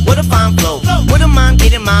dope, what if I'm flow? What am I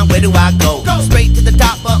getting mine, where do I go? Straight to the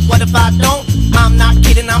top, but what if I don't? I'm not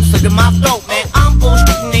kidding, I'm slitting my throat, man. I'm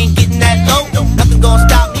bullshitting, ain't getting that low. Nothing gonna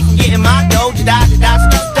stop me from getting my dough. Did I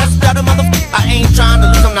stutter, motherfucker? I ain't trying to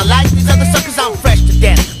lose, I'm not like these other suckers, I'm fresh to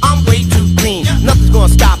death. I'm way too clean, nothing's gonna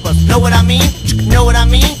stop us. Know what I mean? Know what I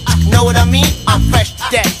mean? Know what I mean? I'm fresh to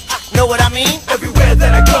death. Know what I mean? Everywhere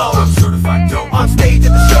that I go, I'm certified dope. On stage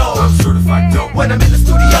at the show, I'm certified dope. When I'm in the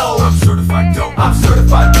studio, I'm certified dope. I'm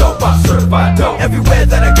certified dope. I'm certified dope. Everywhere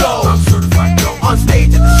that I go, I'm certified dope. On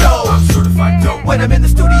stage at the show, I'm certified dope. When I'm in the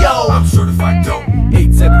studio, I'm certified dope.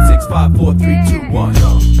 876543221.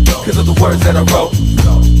 Cause of the words that I wrote,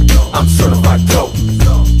 I'm certified dope.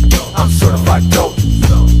 I'm certified dope.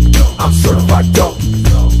 I'm certified dope.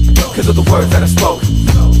 Cause of the words that I spoke,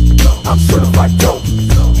 I'm certified dope.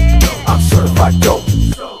 I'm certified dope.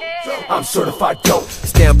 I'm I'm certified dope.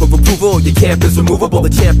 Stamp of approval, your camp is removable. The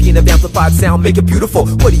champion of amplified sound, make it beautiful.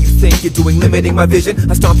 What do you think you're doing, limiting my vision?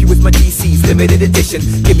 I stomp you with my DC's limited edition.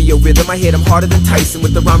 Give me a rhythm, I hit 'em harder than Tyson.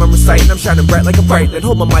 With the rhyme I'm reciting, I'm shining bright like a bright. Then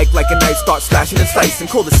hold my mic like a knife, start slashing and slicing.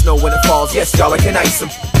 Cold as snow when it falls, yes y'all, I can ice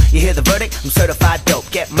 'em. You hear the verdict? I'm certified dope.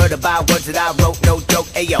 Get murdered by words that I wrote, no joke.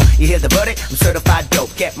 Ayo, you hear the verdict? I'm certified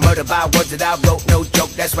dope. Get murdered by words that I wrote, no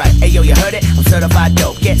joke. That's right. Ayo, you heard it? I'm certified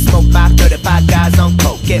dope. Get smoked by 35 guys on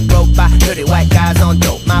coke. Get broke by 30 white guys on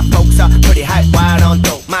dope. My folks are pretty hype wide on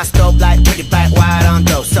dope. My stove light pretty bright wide on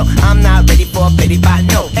dope. So I'm not ready for a bitty bye,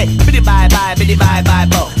 no. Hey, bitty bye bye,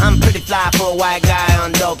 bo. I'm pretty fly for a white guy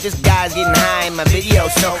on dope. This guy's getting high in my video,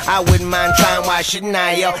 so I wouldn't mind trying. Why shouldn't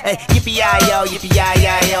I, yo? Hey, yippee-yi-yo,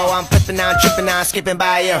 yippee-yi-yi-yo. I'm flipping out, tripping out, skipping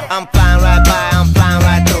by you. I'm flying right by, I'm flying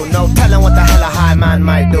right through. No telling what the hell a high man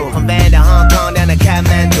might do. From Van to Hong Kong down to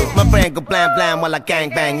Kathmandu. My brain go blam blam while I gang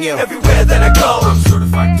bang you. Everywhere that I go, I'm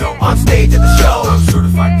certified dope. On stage at the show, I'm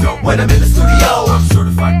certified dope. When I'm in the studio, I'm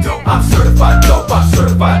certified dope. I'm certified dope, I'm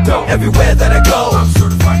certified dope. Everywhere that I go, I'm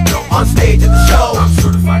certified dope. On stage at the show, I'm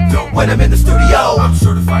certified dope. When I'm in the studio, I'm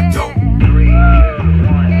certified dope.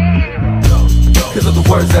 'Cause of the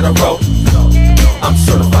words that I wrote, I'm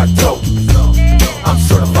certified dope. I'm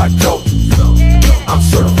certified dope. I'm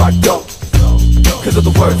certified dope. 'Cause of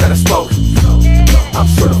the words that I spoke, I'm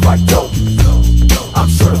certified dope. I'm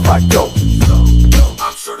certified dope.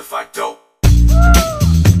 I'm certified dope.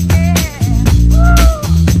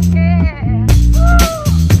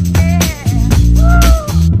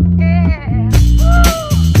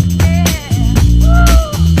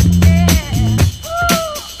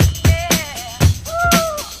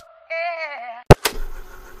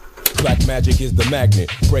 Black magic is the magnet,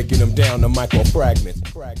 breaking them down to micro fragments.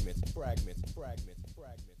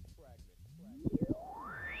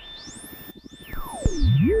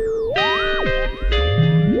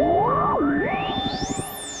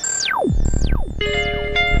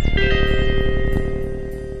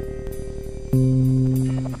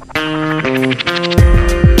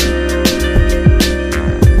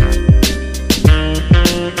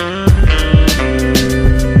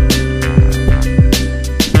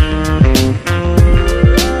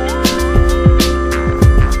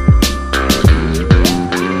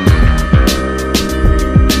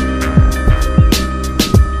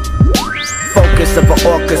 Of an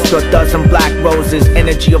orchestra, dozen black roses,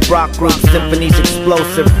 energy of rock groups, symphonies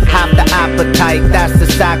explosive. Half the appetite, that's the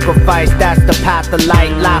sacrifice, that's the path of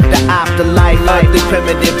light, laughter, afterlife. Ugly,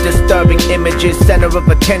 primitive, disturbing images, center of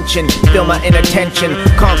attention. Feel my inattention,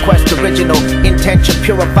 conquest original, intention,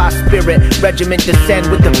 purify spirit, regiment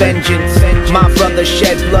descend with the vengeance. My brother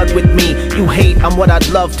shed blood with me, you hate, I'm what I'd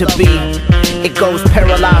love to be. It goes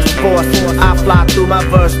paralyzed force. I fly through my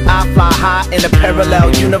verse. I fly high in a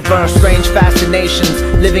parallel universe. Strange fascinations.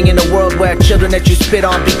 Living in a world where children that you spit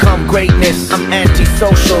on become greatness. I'm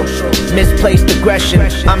antisocial. Misplaced aggression.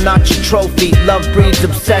 I'm not your trophy. Love breeds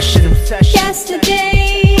obsession.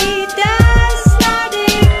 Yesterday does not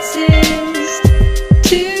exist.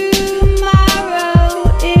 Tomorrow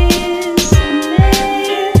is a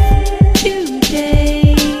myth.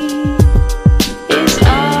 Today is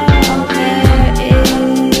all there is.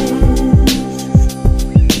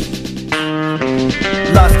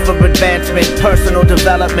 Lust for advancement, personal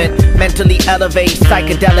development, mentally elevate,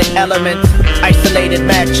 psychedelic elements. Isolated,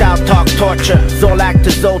 mad child talk, torture. Zolak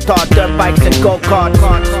to Zoltar, dirt bikes and go-karts.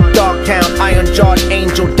 Dogtown, iron-jawed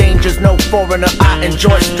angel, dangers, no foreigner, I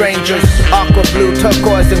enjoy strangers. Aqua blue,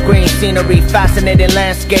 turquoise and green scenery, fascinating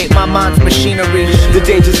landscape, my mind's machinery. The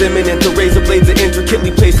danger's imminent, the razor blades are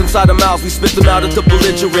intricately placed inside our mouths. We spit them out at the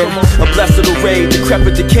belligerent. A blessed array,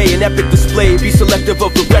 decrepit decay, an epic display. Be selective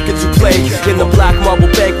of the records you play. In the black marble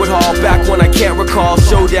banquet hall, back when I can't recall.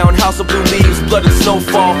 Showdown, house of blue leaves, blood and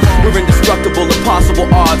snowfall. We're indestructible, impossible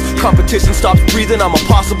odds. Competition stops breathing, I'm a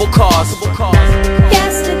possible cause.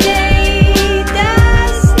 Yesterday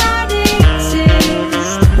does not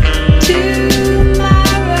exist. Tomorrow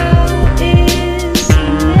is a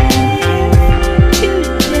myth.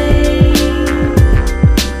 Today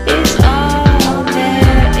is all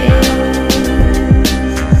there is.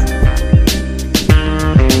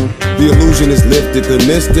 The illusion is lifted, the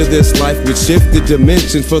mist of this life with shifted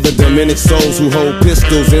dimensions for the diminished souls who hold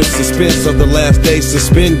pistols in suspense of the last day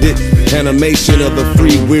suspended. Animation of the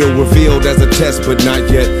free will revealed as a test, but not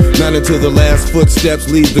yet. Not until the last footsteps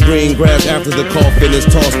leave the green grass after the coffin is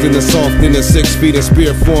tossed in the soft in the 6 feet in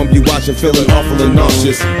spirit form. You watch and feeling awful and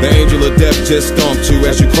nauseous. The angel of death just stomped you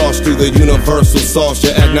as you cross through the universal sauce.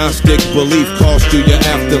 Your agnostic belief cost you your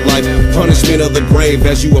afterlife. Punishment of the grave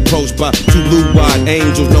as you approached by two blue-eyed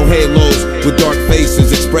angels, no head halos with dark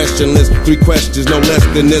faces, expressionless. 3 questions, no less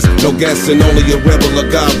than this. No guessing, only a rebel or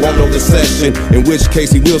God won't know the session. In which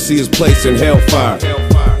case he will see his place in hellfire.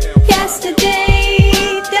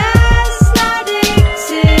 Yesterday does not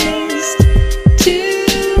exist.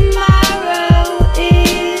 Tomorrow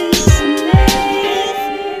is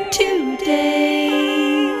myth. Today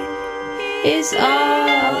is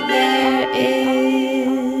all there is.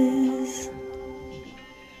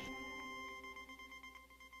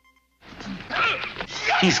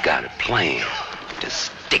 He's got a plan to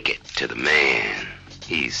stick it to the man.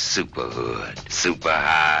 He's super hood, super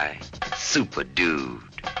high, super dude,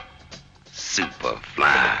 super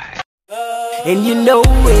fly. And you know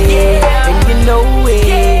it, and you know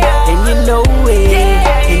it, and you know it,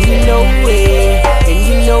 and you know it, and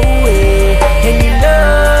you know it, and you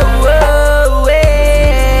know it.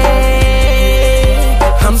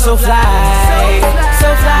 I'm so fly,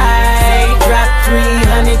 so fly. Drop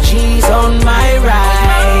 300 G's on my ride.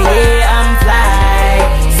 Yeah, I'm fly,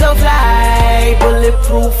 so fly.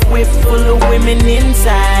 Bulletproof whip full of women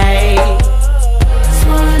inside.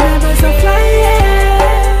 Smaller numbers of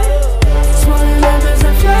flyers. Smaller numbers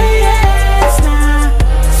of flyers. Nah.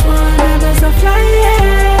 Smaller numbers of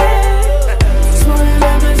flyers. Smaller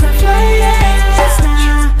numbers of flyers.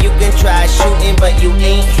 Nah. You can try shooting, but you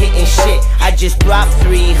ain't hitting shit. I just dropped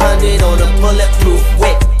 300 on a bulletproof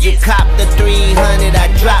whip. You cop the 300, I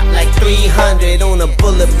drop like 300 on a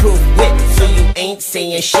bulletproof whip. So you ain't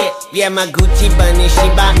saying shit. Yeah, my Gucci bunny, she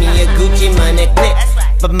bought me a Gucci money clip.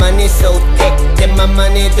 But money's so thick that my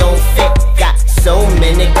money don't fit. Got so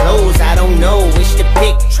many clothes, I don't know which to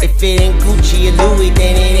pick. If it ain't Gucci or Louis,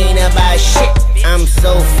 then it ain't about shit. I'm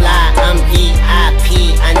so fly, I'm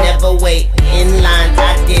VIP, I never wait in line.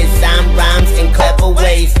 I design rhymes in clever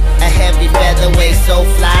ways. A heavy featherweight, so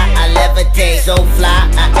fly, I levitate. So fly,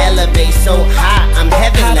 I elevate, so high, I'm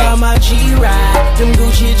heavenly. How about my G-Ride, them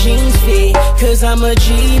Gucci jeans fit. Cause I'm a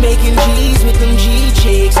G, making G's with them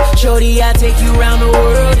G-chicks. Shorty, I take you around the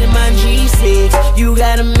world in my G6. You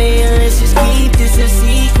got a man, let's just keep this a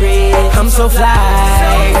secret. I'm so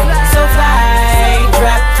fly, so fly.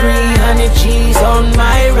 Drop 300 G's on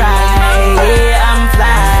my ride. Yeah, I'm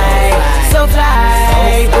fly, so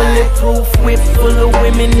fly. Bulletproof whip full of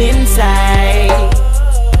women inside.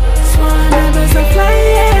 Smaller numbers of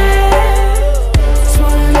flyers.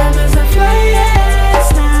 Smaller numbers of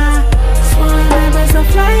flyers. Nah. Smaller numbers of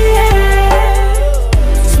flyers.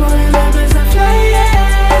 Smaller numbers of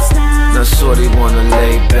flyers. Nah. Now shorty wanna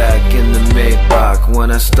lay back in the Maybach. When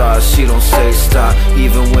I start, she don't say stop.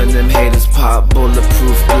 Even when them haters pop,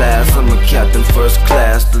 bulletproof glass. I'm a captain first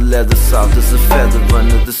class. The leather soft as a feather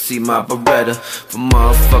under the sea, my Beretta. But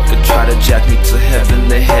motherfucker try to jack me to heaven,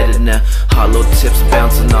 they headed now. Hollow tips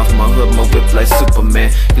bouncing off my hood, my whip like Superman.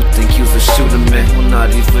 You think you's a shooter, man? Well,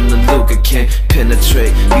 not even the Luger can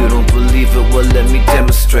penetrate. You don't believe it? Well, let me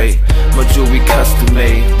demonstrate. My jewelry custom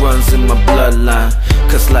made, runs in my bloodline.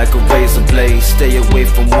 Cuts like a razor blade, stay away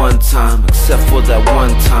from one time. Except for that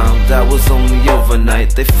one time, that was only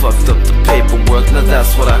overnight. They fucked up the paperwork, now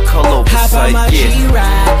that's what I call oversight. How about my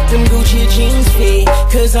G-Ride, them Gucci jeans fit.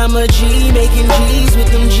 Cause I'm a G, making G's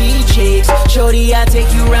with them G-chicks. Shorty, I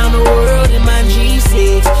take you around the world in my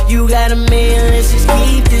G6. You got a man, let's just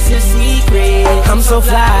keep this a secret. I'm so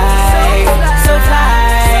fly, so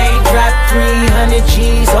fly. Drop 300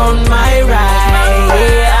 G's on my ride.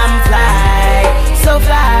 Yeah, I'm fly, so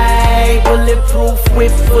fly. Bulletproof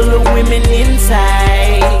whip full of women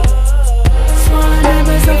inside. Smaller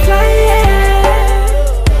numbers of flyers.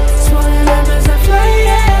 Smaller numbers of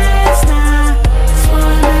flyers. Nah.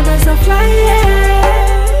 Smaller numbers of flyers.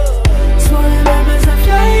 Smaller numbers of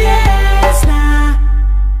flyers. Nah.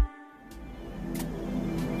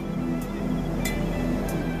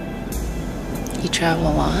 You travel a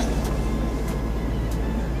lot?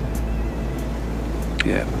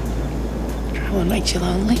 Yeah. Travel makes you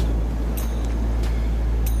lonely?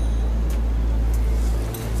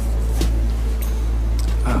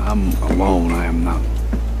 I'm alone, I am not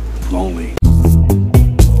lonely.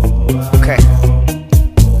 Okay.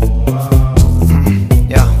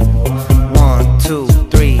 Yeah. 1, 2,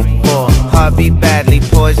 3, 4. Heartbeat badly,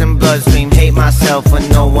 poison bloodstream. Hate myself when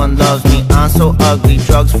no one loves me. I'm so ugly,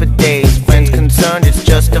 drugs for days. Friends concerned, it's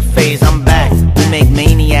just a phase. I'm back. We make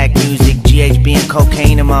maniac music. GHB and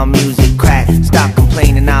cocaine in my music. Crack. Stop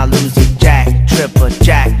complaining, I'll lose it. Jack, Tripper,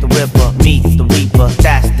 Jack the Ripper. Meet the Reaper,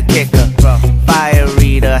 that's the kicker. Fire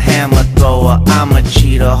reader, hammer thrower. I'm a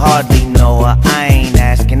cheater, hardly know her. I ain't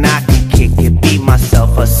asking, I can kick it. Beat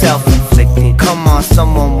myself, a self-inflicted. Come on,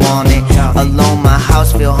 someone want it. Alone, my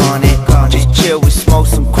house feel haunted. Just chill, we smoke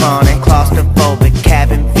some chronic. Claustrophobic,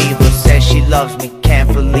 cabin fever. Says she loves me, can't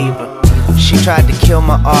believe her. kill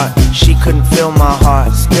my art, she couldn't feel my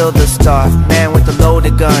heart. Still the star, man with the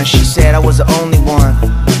loaded gun. She said I was the only one.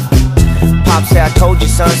 Pop said I told you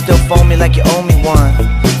son, still phone me like you owe me one.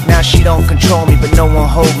 Now she don't control me, but no one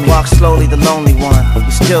hold me. Walk slowly, the lonely one,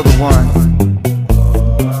 you're still the one.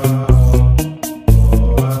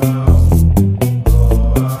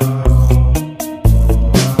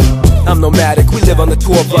 I'm nomadic, we live on the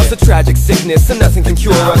tour bus. A tragic sickness and nothing can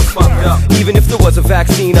cure us. Even if there was a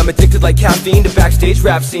vaccine, I'm addicted like caffeine to backstage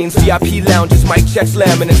rap scenes, VIP lounges, mic checks,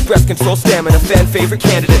 laminates, breath control, stamina, fan favorite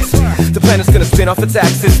candidates. The planet's gonna spin off its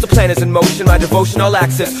axis. The plan is in motion, my devotion all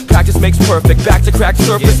access. Practice makes perfect, back to cracked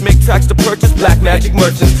surface. Make tracks to purchase, black magic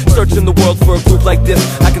merchants. Searching the world for a group like this.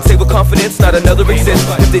 I can say with confidence, not another exists.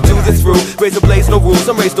 If they do this through, razor blades, no rules.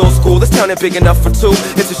 I'm raised old school, this town ain't big enough for two.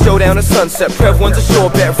 It's a showdown at sunset, Prev one's a shore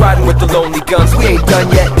bet. Riding with the lonely guns, we ain't done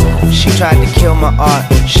yet. She tried to kill my art,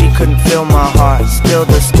 she couldn't feel my heart. Still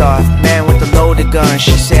the star, man with the loaded gun.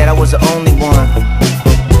 She said I was the only one.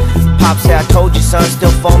 Pop said I told you son, still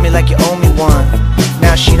phone me like you owe me one.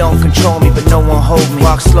 Now she don't control me, but no one hold me.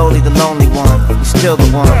 Walk slowly, the lonely one, you're still the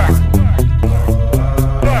one.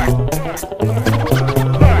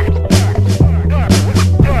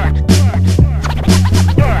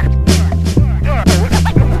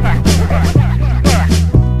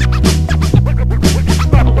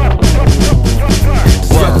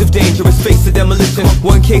 Dangerous, face of demolition.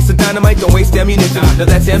 One case of dynamite, don't waste ammunition. Now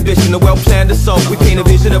that's ambition, a well-planned assault. We paint a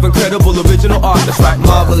vision of incredible original art. That's right,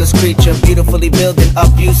 marvelous creature, beautifully building,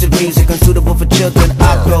 abusive music, unsuitable for children.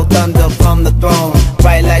 I grow thunder from the throne,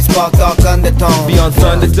 bright light spark, dark undertone. Beyond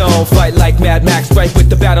Thunderdome, fight like Mad Max, strike with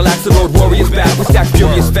the battle axe, the road warriors back. We stack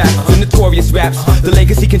furious facts and notorious raps. The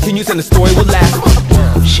legacy continues and the story will last.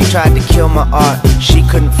 She tried to kill my art, she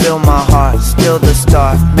couldn't feel my heart. Still the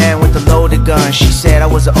star, man with the loaded gun. She said I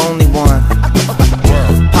was the only one.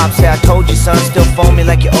 Pop said I told you son, still phone me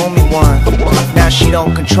like you owe me one. Now she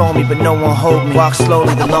don't control me, but no one hold me. Walk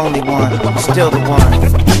slowly, the lonely one, still the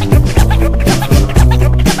one.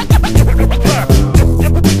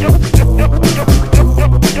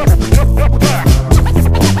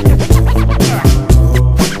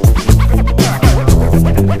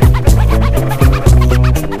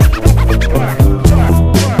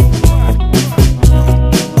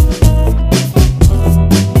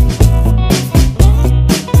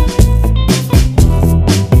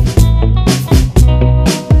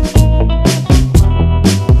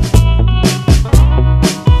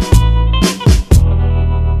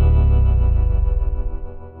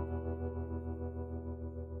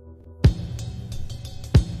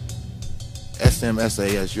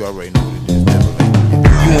 SAS, you already know what it is.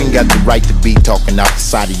 You ain't got the right to be talking out the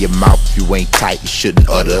side of your mouth. If you ain't tight, you shouldn't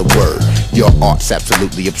utter a word. Your art's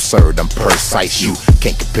absolutely absurd, I'm precise. You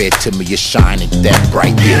can't compare to me, your shine ain't that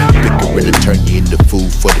bright. Yeah, bickering to turn you into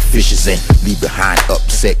food for the fishes and leave behind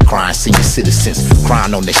upset, crying senior citizens.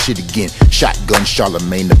 Crying on that shit again. Shotgun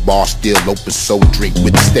Charlemagne, the bar still open, so drink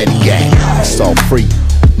with the steady gang. It's all free.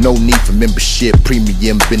 No need for membership,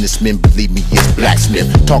 premium businessmen, believe me, it's blacksmith.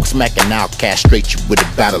 Talk smack and I'll castrate you with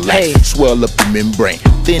a battle axe. Swell up your membrane,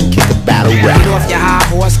 then kick a battle rap. Get off your high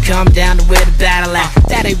horse, come down to where the battle at.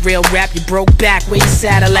 That ain't real rap, you broke back, where you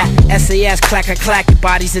saddle at. SAS, clack a clack, your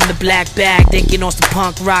body's in the black bag. Thinking on some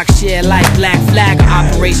punk rock shit like Black Flag.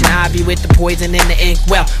 Operation Ivy with the poison in the ink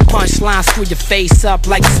well. Punchline, screw your face up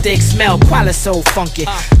like the stick smell. Quality so funky,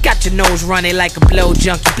 got your nose running like a blow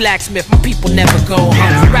junkie. Blacksmith, my people never go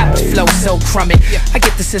hungry. Rappers flow so crummy. I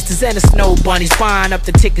get the sisters and the snow bunnies buying up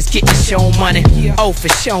the tickets, getting show money. Oh, for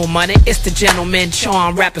show money, it's the gentleman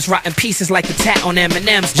charm. Rappers rotting pieces like a tat on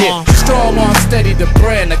Eminem's arm. Strong arm, steady the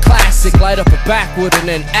brand, a classic. Light up a backwood and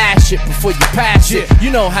then ash it before you pass it.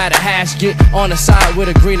 You know how to hash get on the side where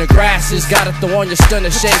the greener grass is. Gotta throw on your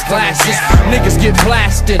stunner shade glasses. Niggas get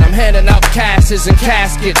blasted, I'm handing out casses and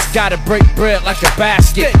caskets. Gotta break bread like a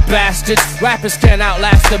basket. Bastards, rappers can't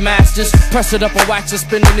outlast the masters. Press it up and wax it,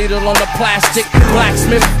 spin the needle on the plastic.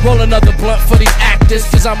 Blacksmith, roll another blunt for these actors,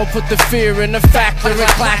 cause I'ma put the fear in the factor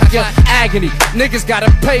and clack ya. Agony, niggas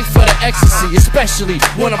gotta pay for the ecstasy, especially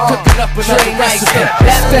when I'm cooking up another recipe.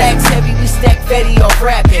 Battle axe heavy, we stack fatty off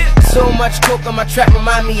rapping. So much coke on my track,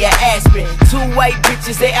 remind me of Aspen. Two white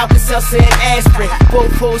bitches, they Alka-Seltzer and aspirin.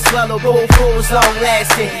 Both hoes swallow, both hoes long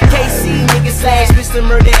lasting. KC niggas slash, bitch to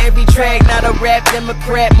murder every track. Not a rap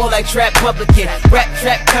Democrat, more like trap publican. Rap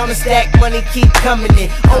trap, counter stack, money keep coming in.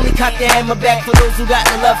 Only cock the hammer back for those who got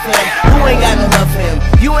got no love for him? Who ain't got no love for him?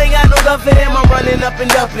 You ain't got no love for him. I'm running up and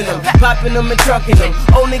dumping them, popping them and trucking them.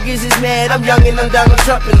 Old niggas is mad, I'm young and I'm down on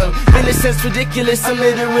trumping them. Innocence ridiculous, I'm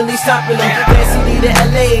literally stopping them. Fancy lead to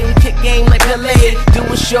LA, we kick game like LA. Do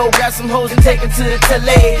a show, grab some hoes and take it to the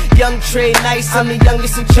Talib. Young Trey, Nyce, I'm the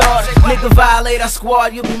youngest in charge. Nigga violate our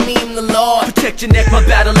squad, you'll be mean the Lord. Protect your neck, my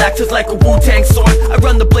battle axe is like a Wu-Tang sword. I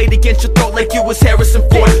run the blade against your throat like you was Harrison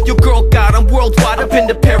Ford. Your girl God, I'm worldwide, I've been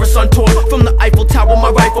to Paris on tour. From the Eiffel Tower, my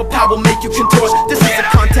rifle power make you contort. This is a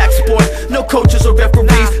contact sport, no coaches or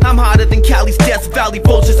referees. I'm hotter than Cali's Death Valley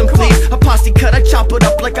vultures and fleas. A posse cut, I chop it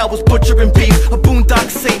up like I was butchering beef. A boondock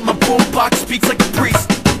saint, my boombox speaks like a priest.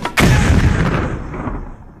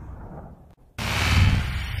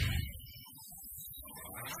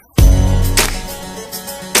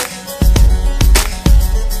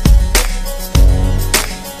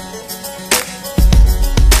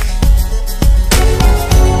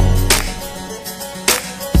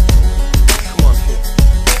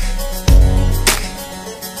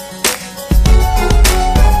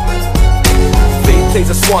 Plays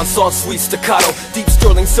a swan song, sweet staccato. Deep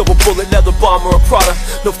sterling, silver bullet, leather bomb or a Prada.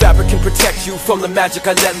 No fabric can protect you from the magic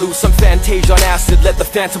I let loose. I'm Fantasia on acid, let the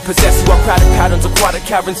phantom possess you. Aquatic patterns, aquatic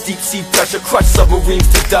caverns, deep sea pressure. Crush submarines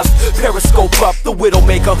to dust, periscope up, the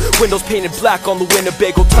Widowmaker. Windows painted black on the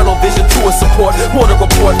Winnebago. Tunnel vision to a support, mortar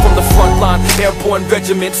report from the front line. Airborne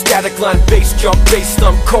regiment, static line, base jump, base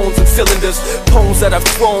stump, cones and cylinders. Poems that I've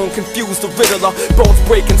thrown, confuse the riddler. Bones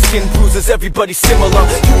breaking, skin bruises, everybody similar.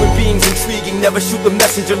 Human beings intriguing, never shoot the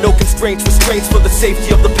messenger. No constraints, restraints for the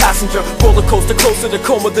safety of the passenger. Roller coaster closer to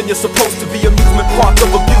coma than you're supposed to be. Amusement park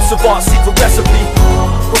of abusive art, secret recipe.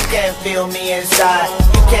 Who can't feel me inside?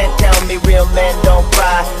 You can't tell me real men don't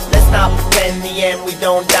cry. Let's not pretend the end we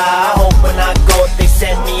don't die. I hope when I go they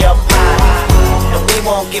send me up high, and we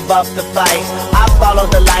won't give up the fight. I follow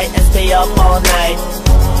the light and stay up all night.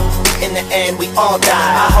 In the end we all die.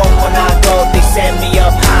 I hope when I go they send me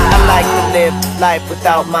up high. I like to live life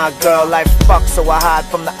without my girl. Life's fucked so I hide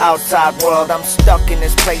from the outside world. I'm stuck in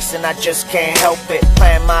this place and I just can't help it.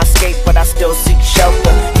 Plan my escape but I still seek shelter.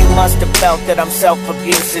 You must have felt that I'm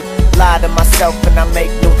self-abusive. Lie to myself and I make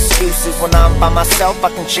no excuses. When I'm by myself I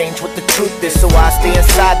can change what the truth is. So I stay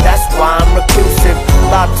inside, that's why I'm reclusive.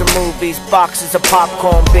 Lots of movies, boxes of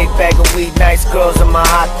popcorn, big bag of weed, nice girls in my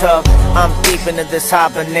hot tub. I'm deep into this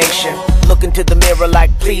hibernation. Look into the mirror like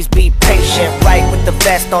please be patient. Right with the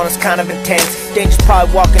vest on, it's kind of intense. Dangerous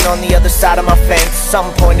probably walking on the other side of my fence.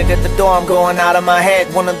 Something pointed at the door, I'm going out of my head.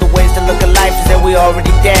 One of the ways to look at life is that we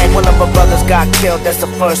already dead. One of our brothers got killed, that's the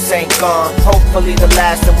first ain't gone. Hopefully the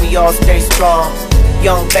last and we all stay strong.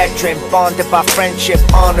 Young veteran, bonded by friendship,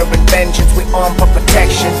 honor and vengeance. We armed for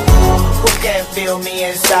protection. Who can't feel me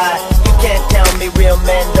inside? You can't tell me real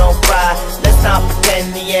men don't cry. Let's not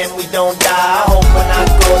pretend the end we don't die. I hope when I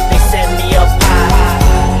go they send me up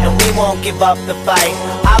high, and we won't give up the fight.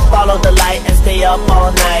 I follow the light and stay up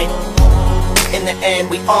all night. In the end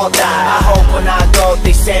we all die. I hope when I go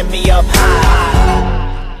they send me up high.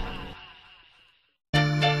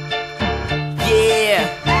 Yeah.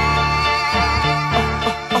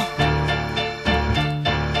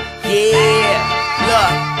 Yeah,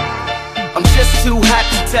 look, I'm just too hot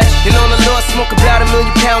to touch. And on the low I smoke about 1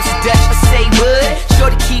 million pounds of Dutch. I say what?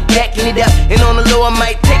 Shorty keep backing it up. And on the low I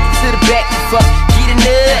might take it to the back and fuck. Get a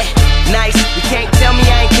nut, nice. You can't tell me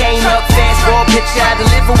I ain't came up. Fast forward picture, I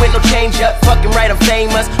deliver with no change up. Fucking right, I'm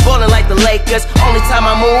famous, ballin' like the Lakers. Only time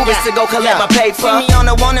I move is to go collect my paper. See me on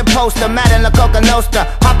the wanted poster, mad in La Coca Nostra.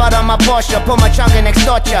 Hop out on my Porsche, pull my trunk and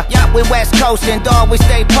extort ya. We West Coastin', dog, we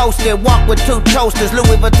stay posted. Walk with 2 toasters,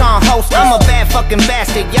 Louis Vuitton holster. I'm a bad fucking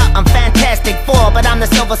bastard, I'm fantastic. But I'm the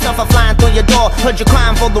silver surfer flying through your door. Heard you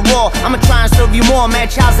crying for the raw, I'ma try and serve you more.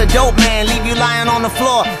 Madchild's a dope man, leave you lying on the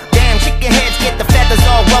floor. Damn, chicken heads get the feathers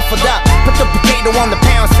all ruffled up. Put the potato on the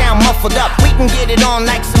pound, sound muffled up. We can get it on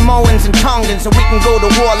like Samoans and Tongans, and we can go to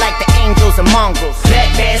war like the angels and mongrels. Black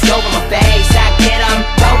bands over my face, I get 'em.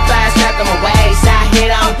 Profiles stuck on my waist, I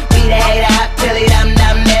hit 'em. Beat a hater up till he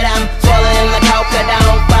dum-dum hit 'em. Swallowing in the coca,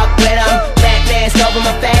 don't fuck with 'em. Black bands over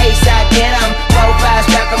my face, I get 'em. Profiles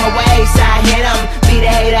stuck on my waist, I hit 'em. Beat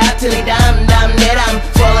a hater up till he dum-dum hit 'em.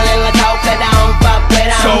 Swallowing in the coca, don't fuck with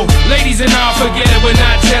 'em. So, ladies and all, forget it, we're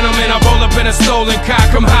not gentlemen. I roll up in a stolen car,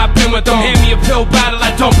 come hop in with them. Hand me a pill bottle,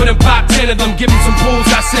 I dump it and pop 10 of them. Give me some booze,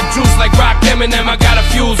 I sip juice like Rock Eminem. I got a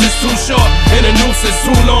fuse, it's too short, and a noose is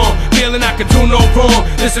too long. Feeling I could do no wrong.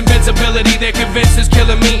 This invincibility they're convinced is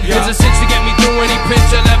killing me. It's a cinch to get me through any pinch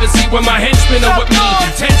I'll ever see. When my henchmen are with me,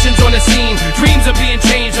 tensions on the scene. Dreams are being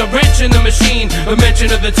changed, a wrench in the machine. The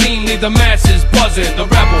mention of the team, leave the masses buzzing. The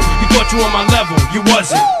rebel, you thought you on my level, you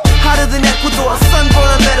wasn't. Hotter than Ecuador, sunburn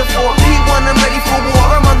a metaphor. P1, I'm ready for war.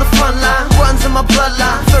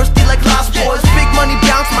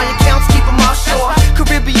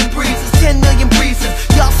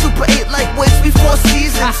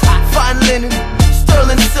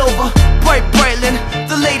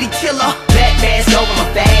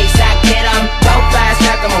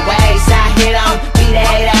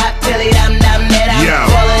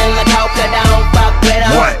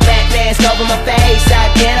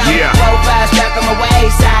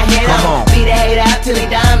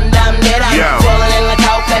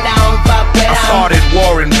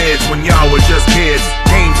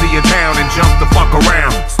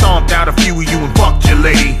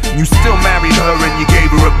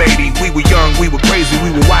 young, we were crazy, we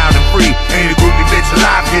were wild and free. Ain't a groupie bitch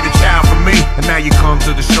alive, get a child from me. And now you come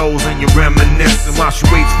to the shows and you reminisce. And while she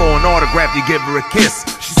waits for an autograph, you give her a kiss.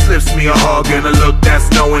 She slips me a hug and a look that's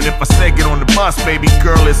knowing. If I say get on the bus, baby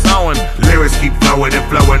girl, it's on. Lyrics keep flowing and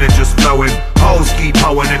flowing and just flowing. Hoes keep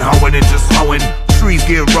hoeing and hoeing and just hoeing. Trees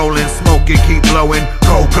get rolling, smoke it keep blowing.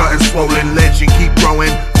 Cold cutting, swollen, legend keep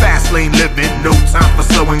growing. Fast lane living, no time for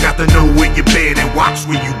slowing. Got to know where you bed and watch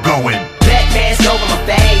where you going. Black mask over my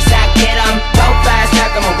face, I get 'em. Profile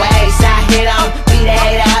stuck on my waist, I hit 'em. Beat a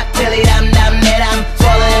hater up till he dum hit 'em.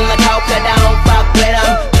 Swallowing like Moka, don't fuck with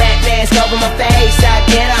 'em. Black mask over my face, I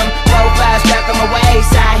get 'em. Profile stuck on my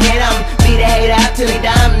waist, I hit 'em. Beat a hater up till he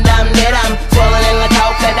dum hit 'em. Swallowing like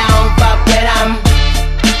Moka, don't fuck with 'em.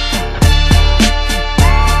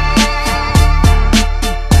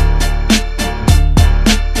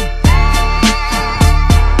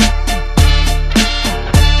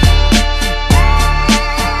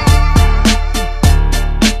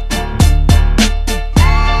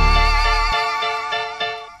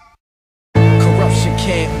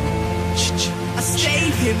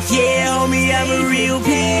 Yeah, homie, I'm a real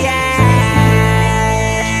P.I.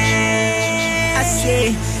 I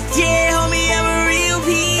said, yeah, homie, I'm a real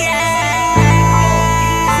P.I.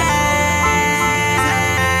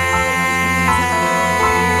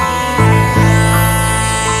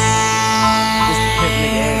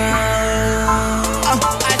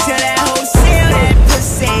 I tell that hoe, sell that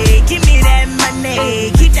pussy, give me that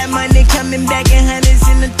money. Keep that money coming back in hundreds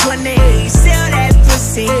in the 20s. Sell that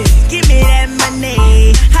pussy, give me that money.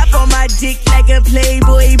 On my dick like a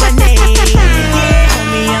Playboy bunny. Yeah,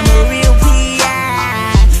 homie, I'm a real P.I.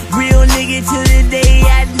 Real nigga till the day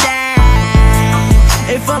I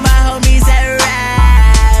die. And for my homies I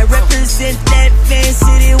ride. Represent that Fan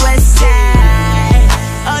City West Side.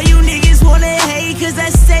 All you niggas wanna hate cause I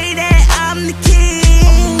say that I'm the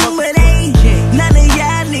king. But ain't none of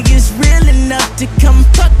y'all niggas real enough to come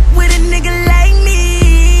fuck with a nigga like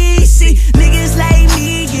me. See, niggas like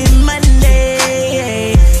me get money.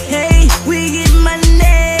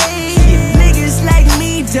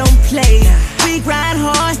 Don't play, we grind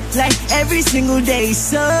hard like every single day.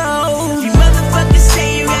 So you motherfuckers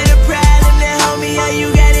say you got a problem, then homie, all you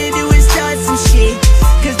gotta do is start some shit.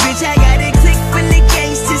 Cause bitch, I got a click from the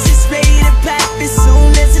gangsters, it's ready to pop as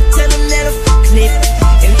soon as I tell them that I clip.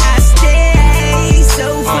 And I stay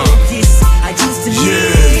so focused. I used to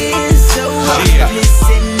live so hopeless,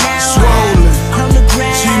 and now I'm on the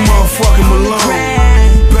grind. She motherfucking Malone,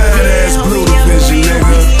 badass blue division,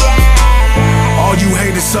 nigga. All you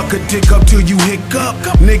haters suck a dick up till you hiccup.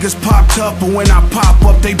 Niggas popped up, but when I pop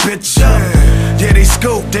up, they bitch up. Yeah, they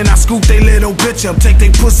scoop, then I scoop they little bitch up. Take they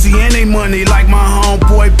pussy and they money like my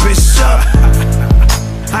homeboy Bishop.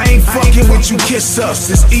 I ain't fucking with you kiss ups.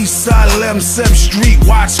 It's Eastside 11th 7th Street,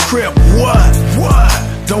 watch Crip. What?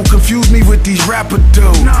 Don't confuse me with these rapper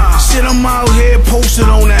dudes. Shit, I'm out here posted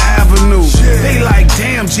on the avenue. They like,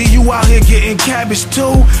 damn, G, you out here getting cabbage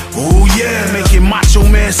too? Oh yeah, making Macho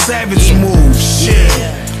Man Savage moves. Shit.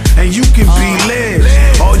 And you can be lit.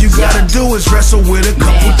 All you gotta do is wrestle with a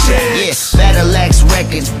couple checks. Yeah, Battle X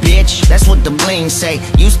Records, bitch. That's what the bling say.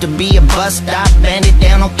 Used to be a bus stop, bandit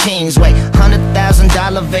down on Kingsway.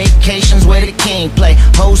 $100,000 vacations where the king play.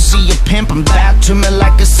 Hoes see a pimp and bow to me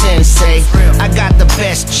like a sensei. I got the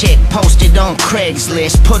best chick posted on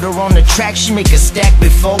Craigslist. Put her on the track, she make a stack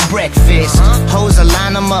before breakfast. Hoes, I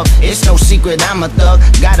line them up, it's no secret I'm a thug.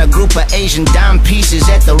 Got a group of Asian dime pieces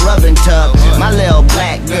at the rubbing tub. My little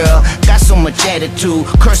black girl got so much attitude.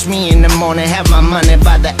 Curse me in the morning, have my money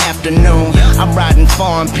by the afternoon. I'm riding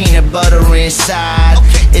farm, peanut butter inside.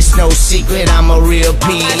 It's no secret, I'm a real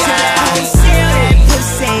P.I. Sell that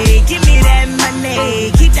pussy, give me that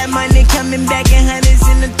money. Keep that money coming back in hundreds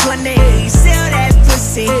in the 20s. Sell that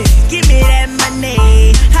pussy, give me that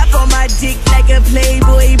money. Hop on my dick like a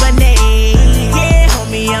Playboy bunny. Yeah,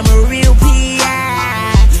 homie, I'm a real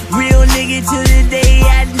P.I. Real nigga till the day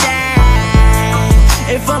I die.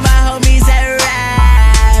 And for my homies I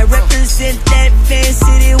ride. Represent that Fan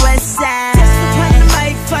City West Side. Just upon the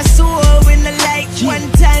mic, fast over in the light.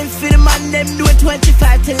 One time for the man, them do a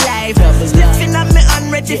 25 to life. Sniffing on me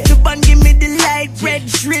unready, if you bun, give me the light. Red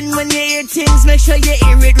shrin when you hear things, make sure you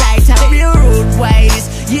hear it right. I'm real road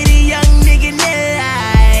wise, you the young nigga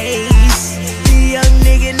nice. The young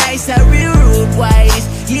nigga nice, I'm real road wise.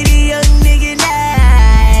 You the young nigga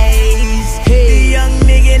nice. The young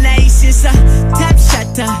nigga nice is a top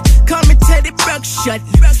shotter. Call me Teddy Brook shot.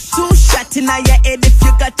 2 shots in your head if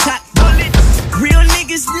you got top bullets. Real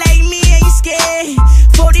niggas like me ain't scared.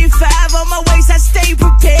 45 on my waist, I stay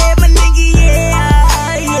prepared. My nigga, yeah,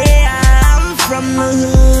 I'm from the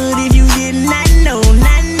hood. If you did not know,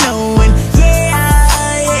 not knowing.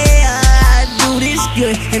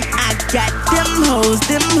 And I got them hoes,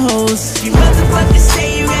 them hoes.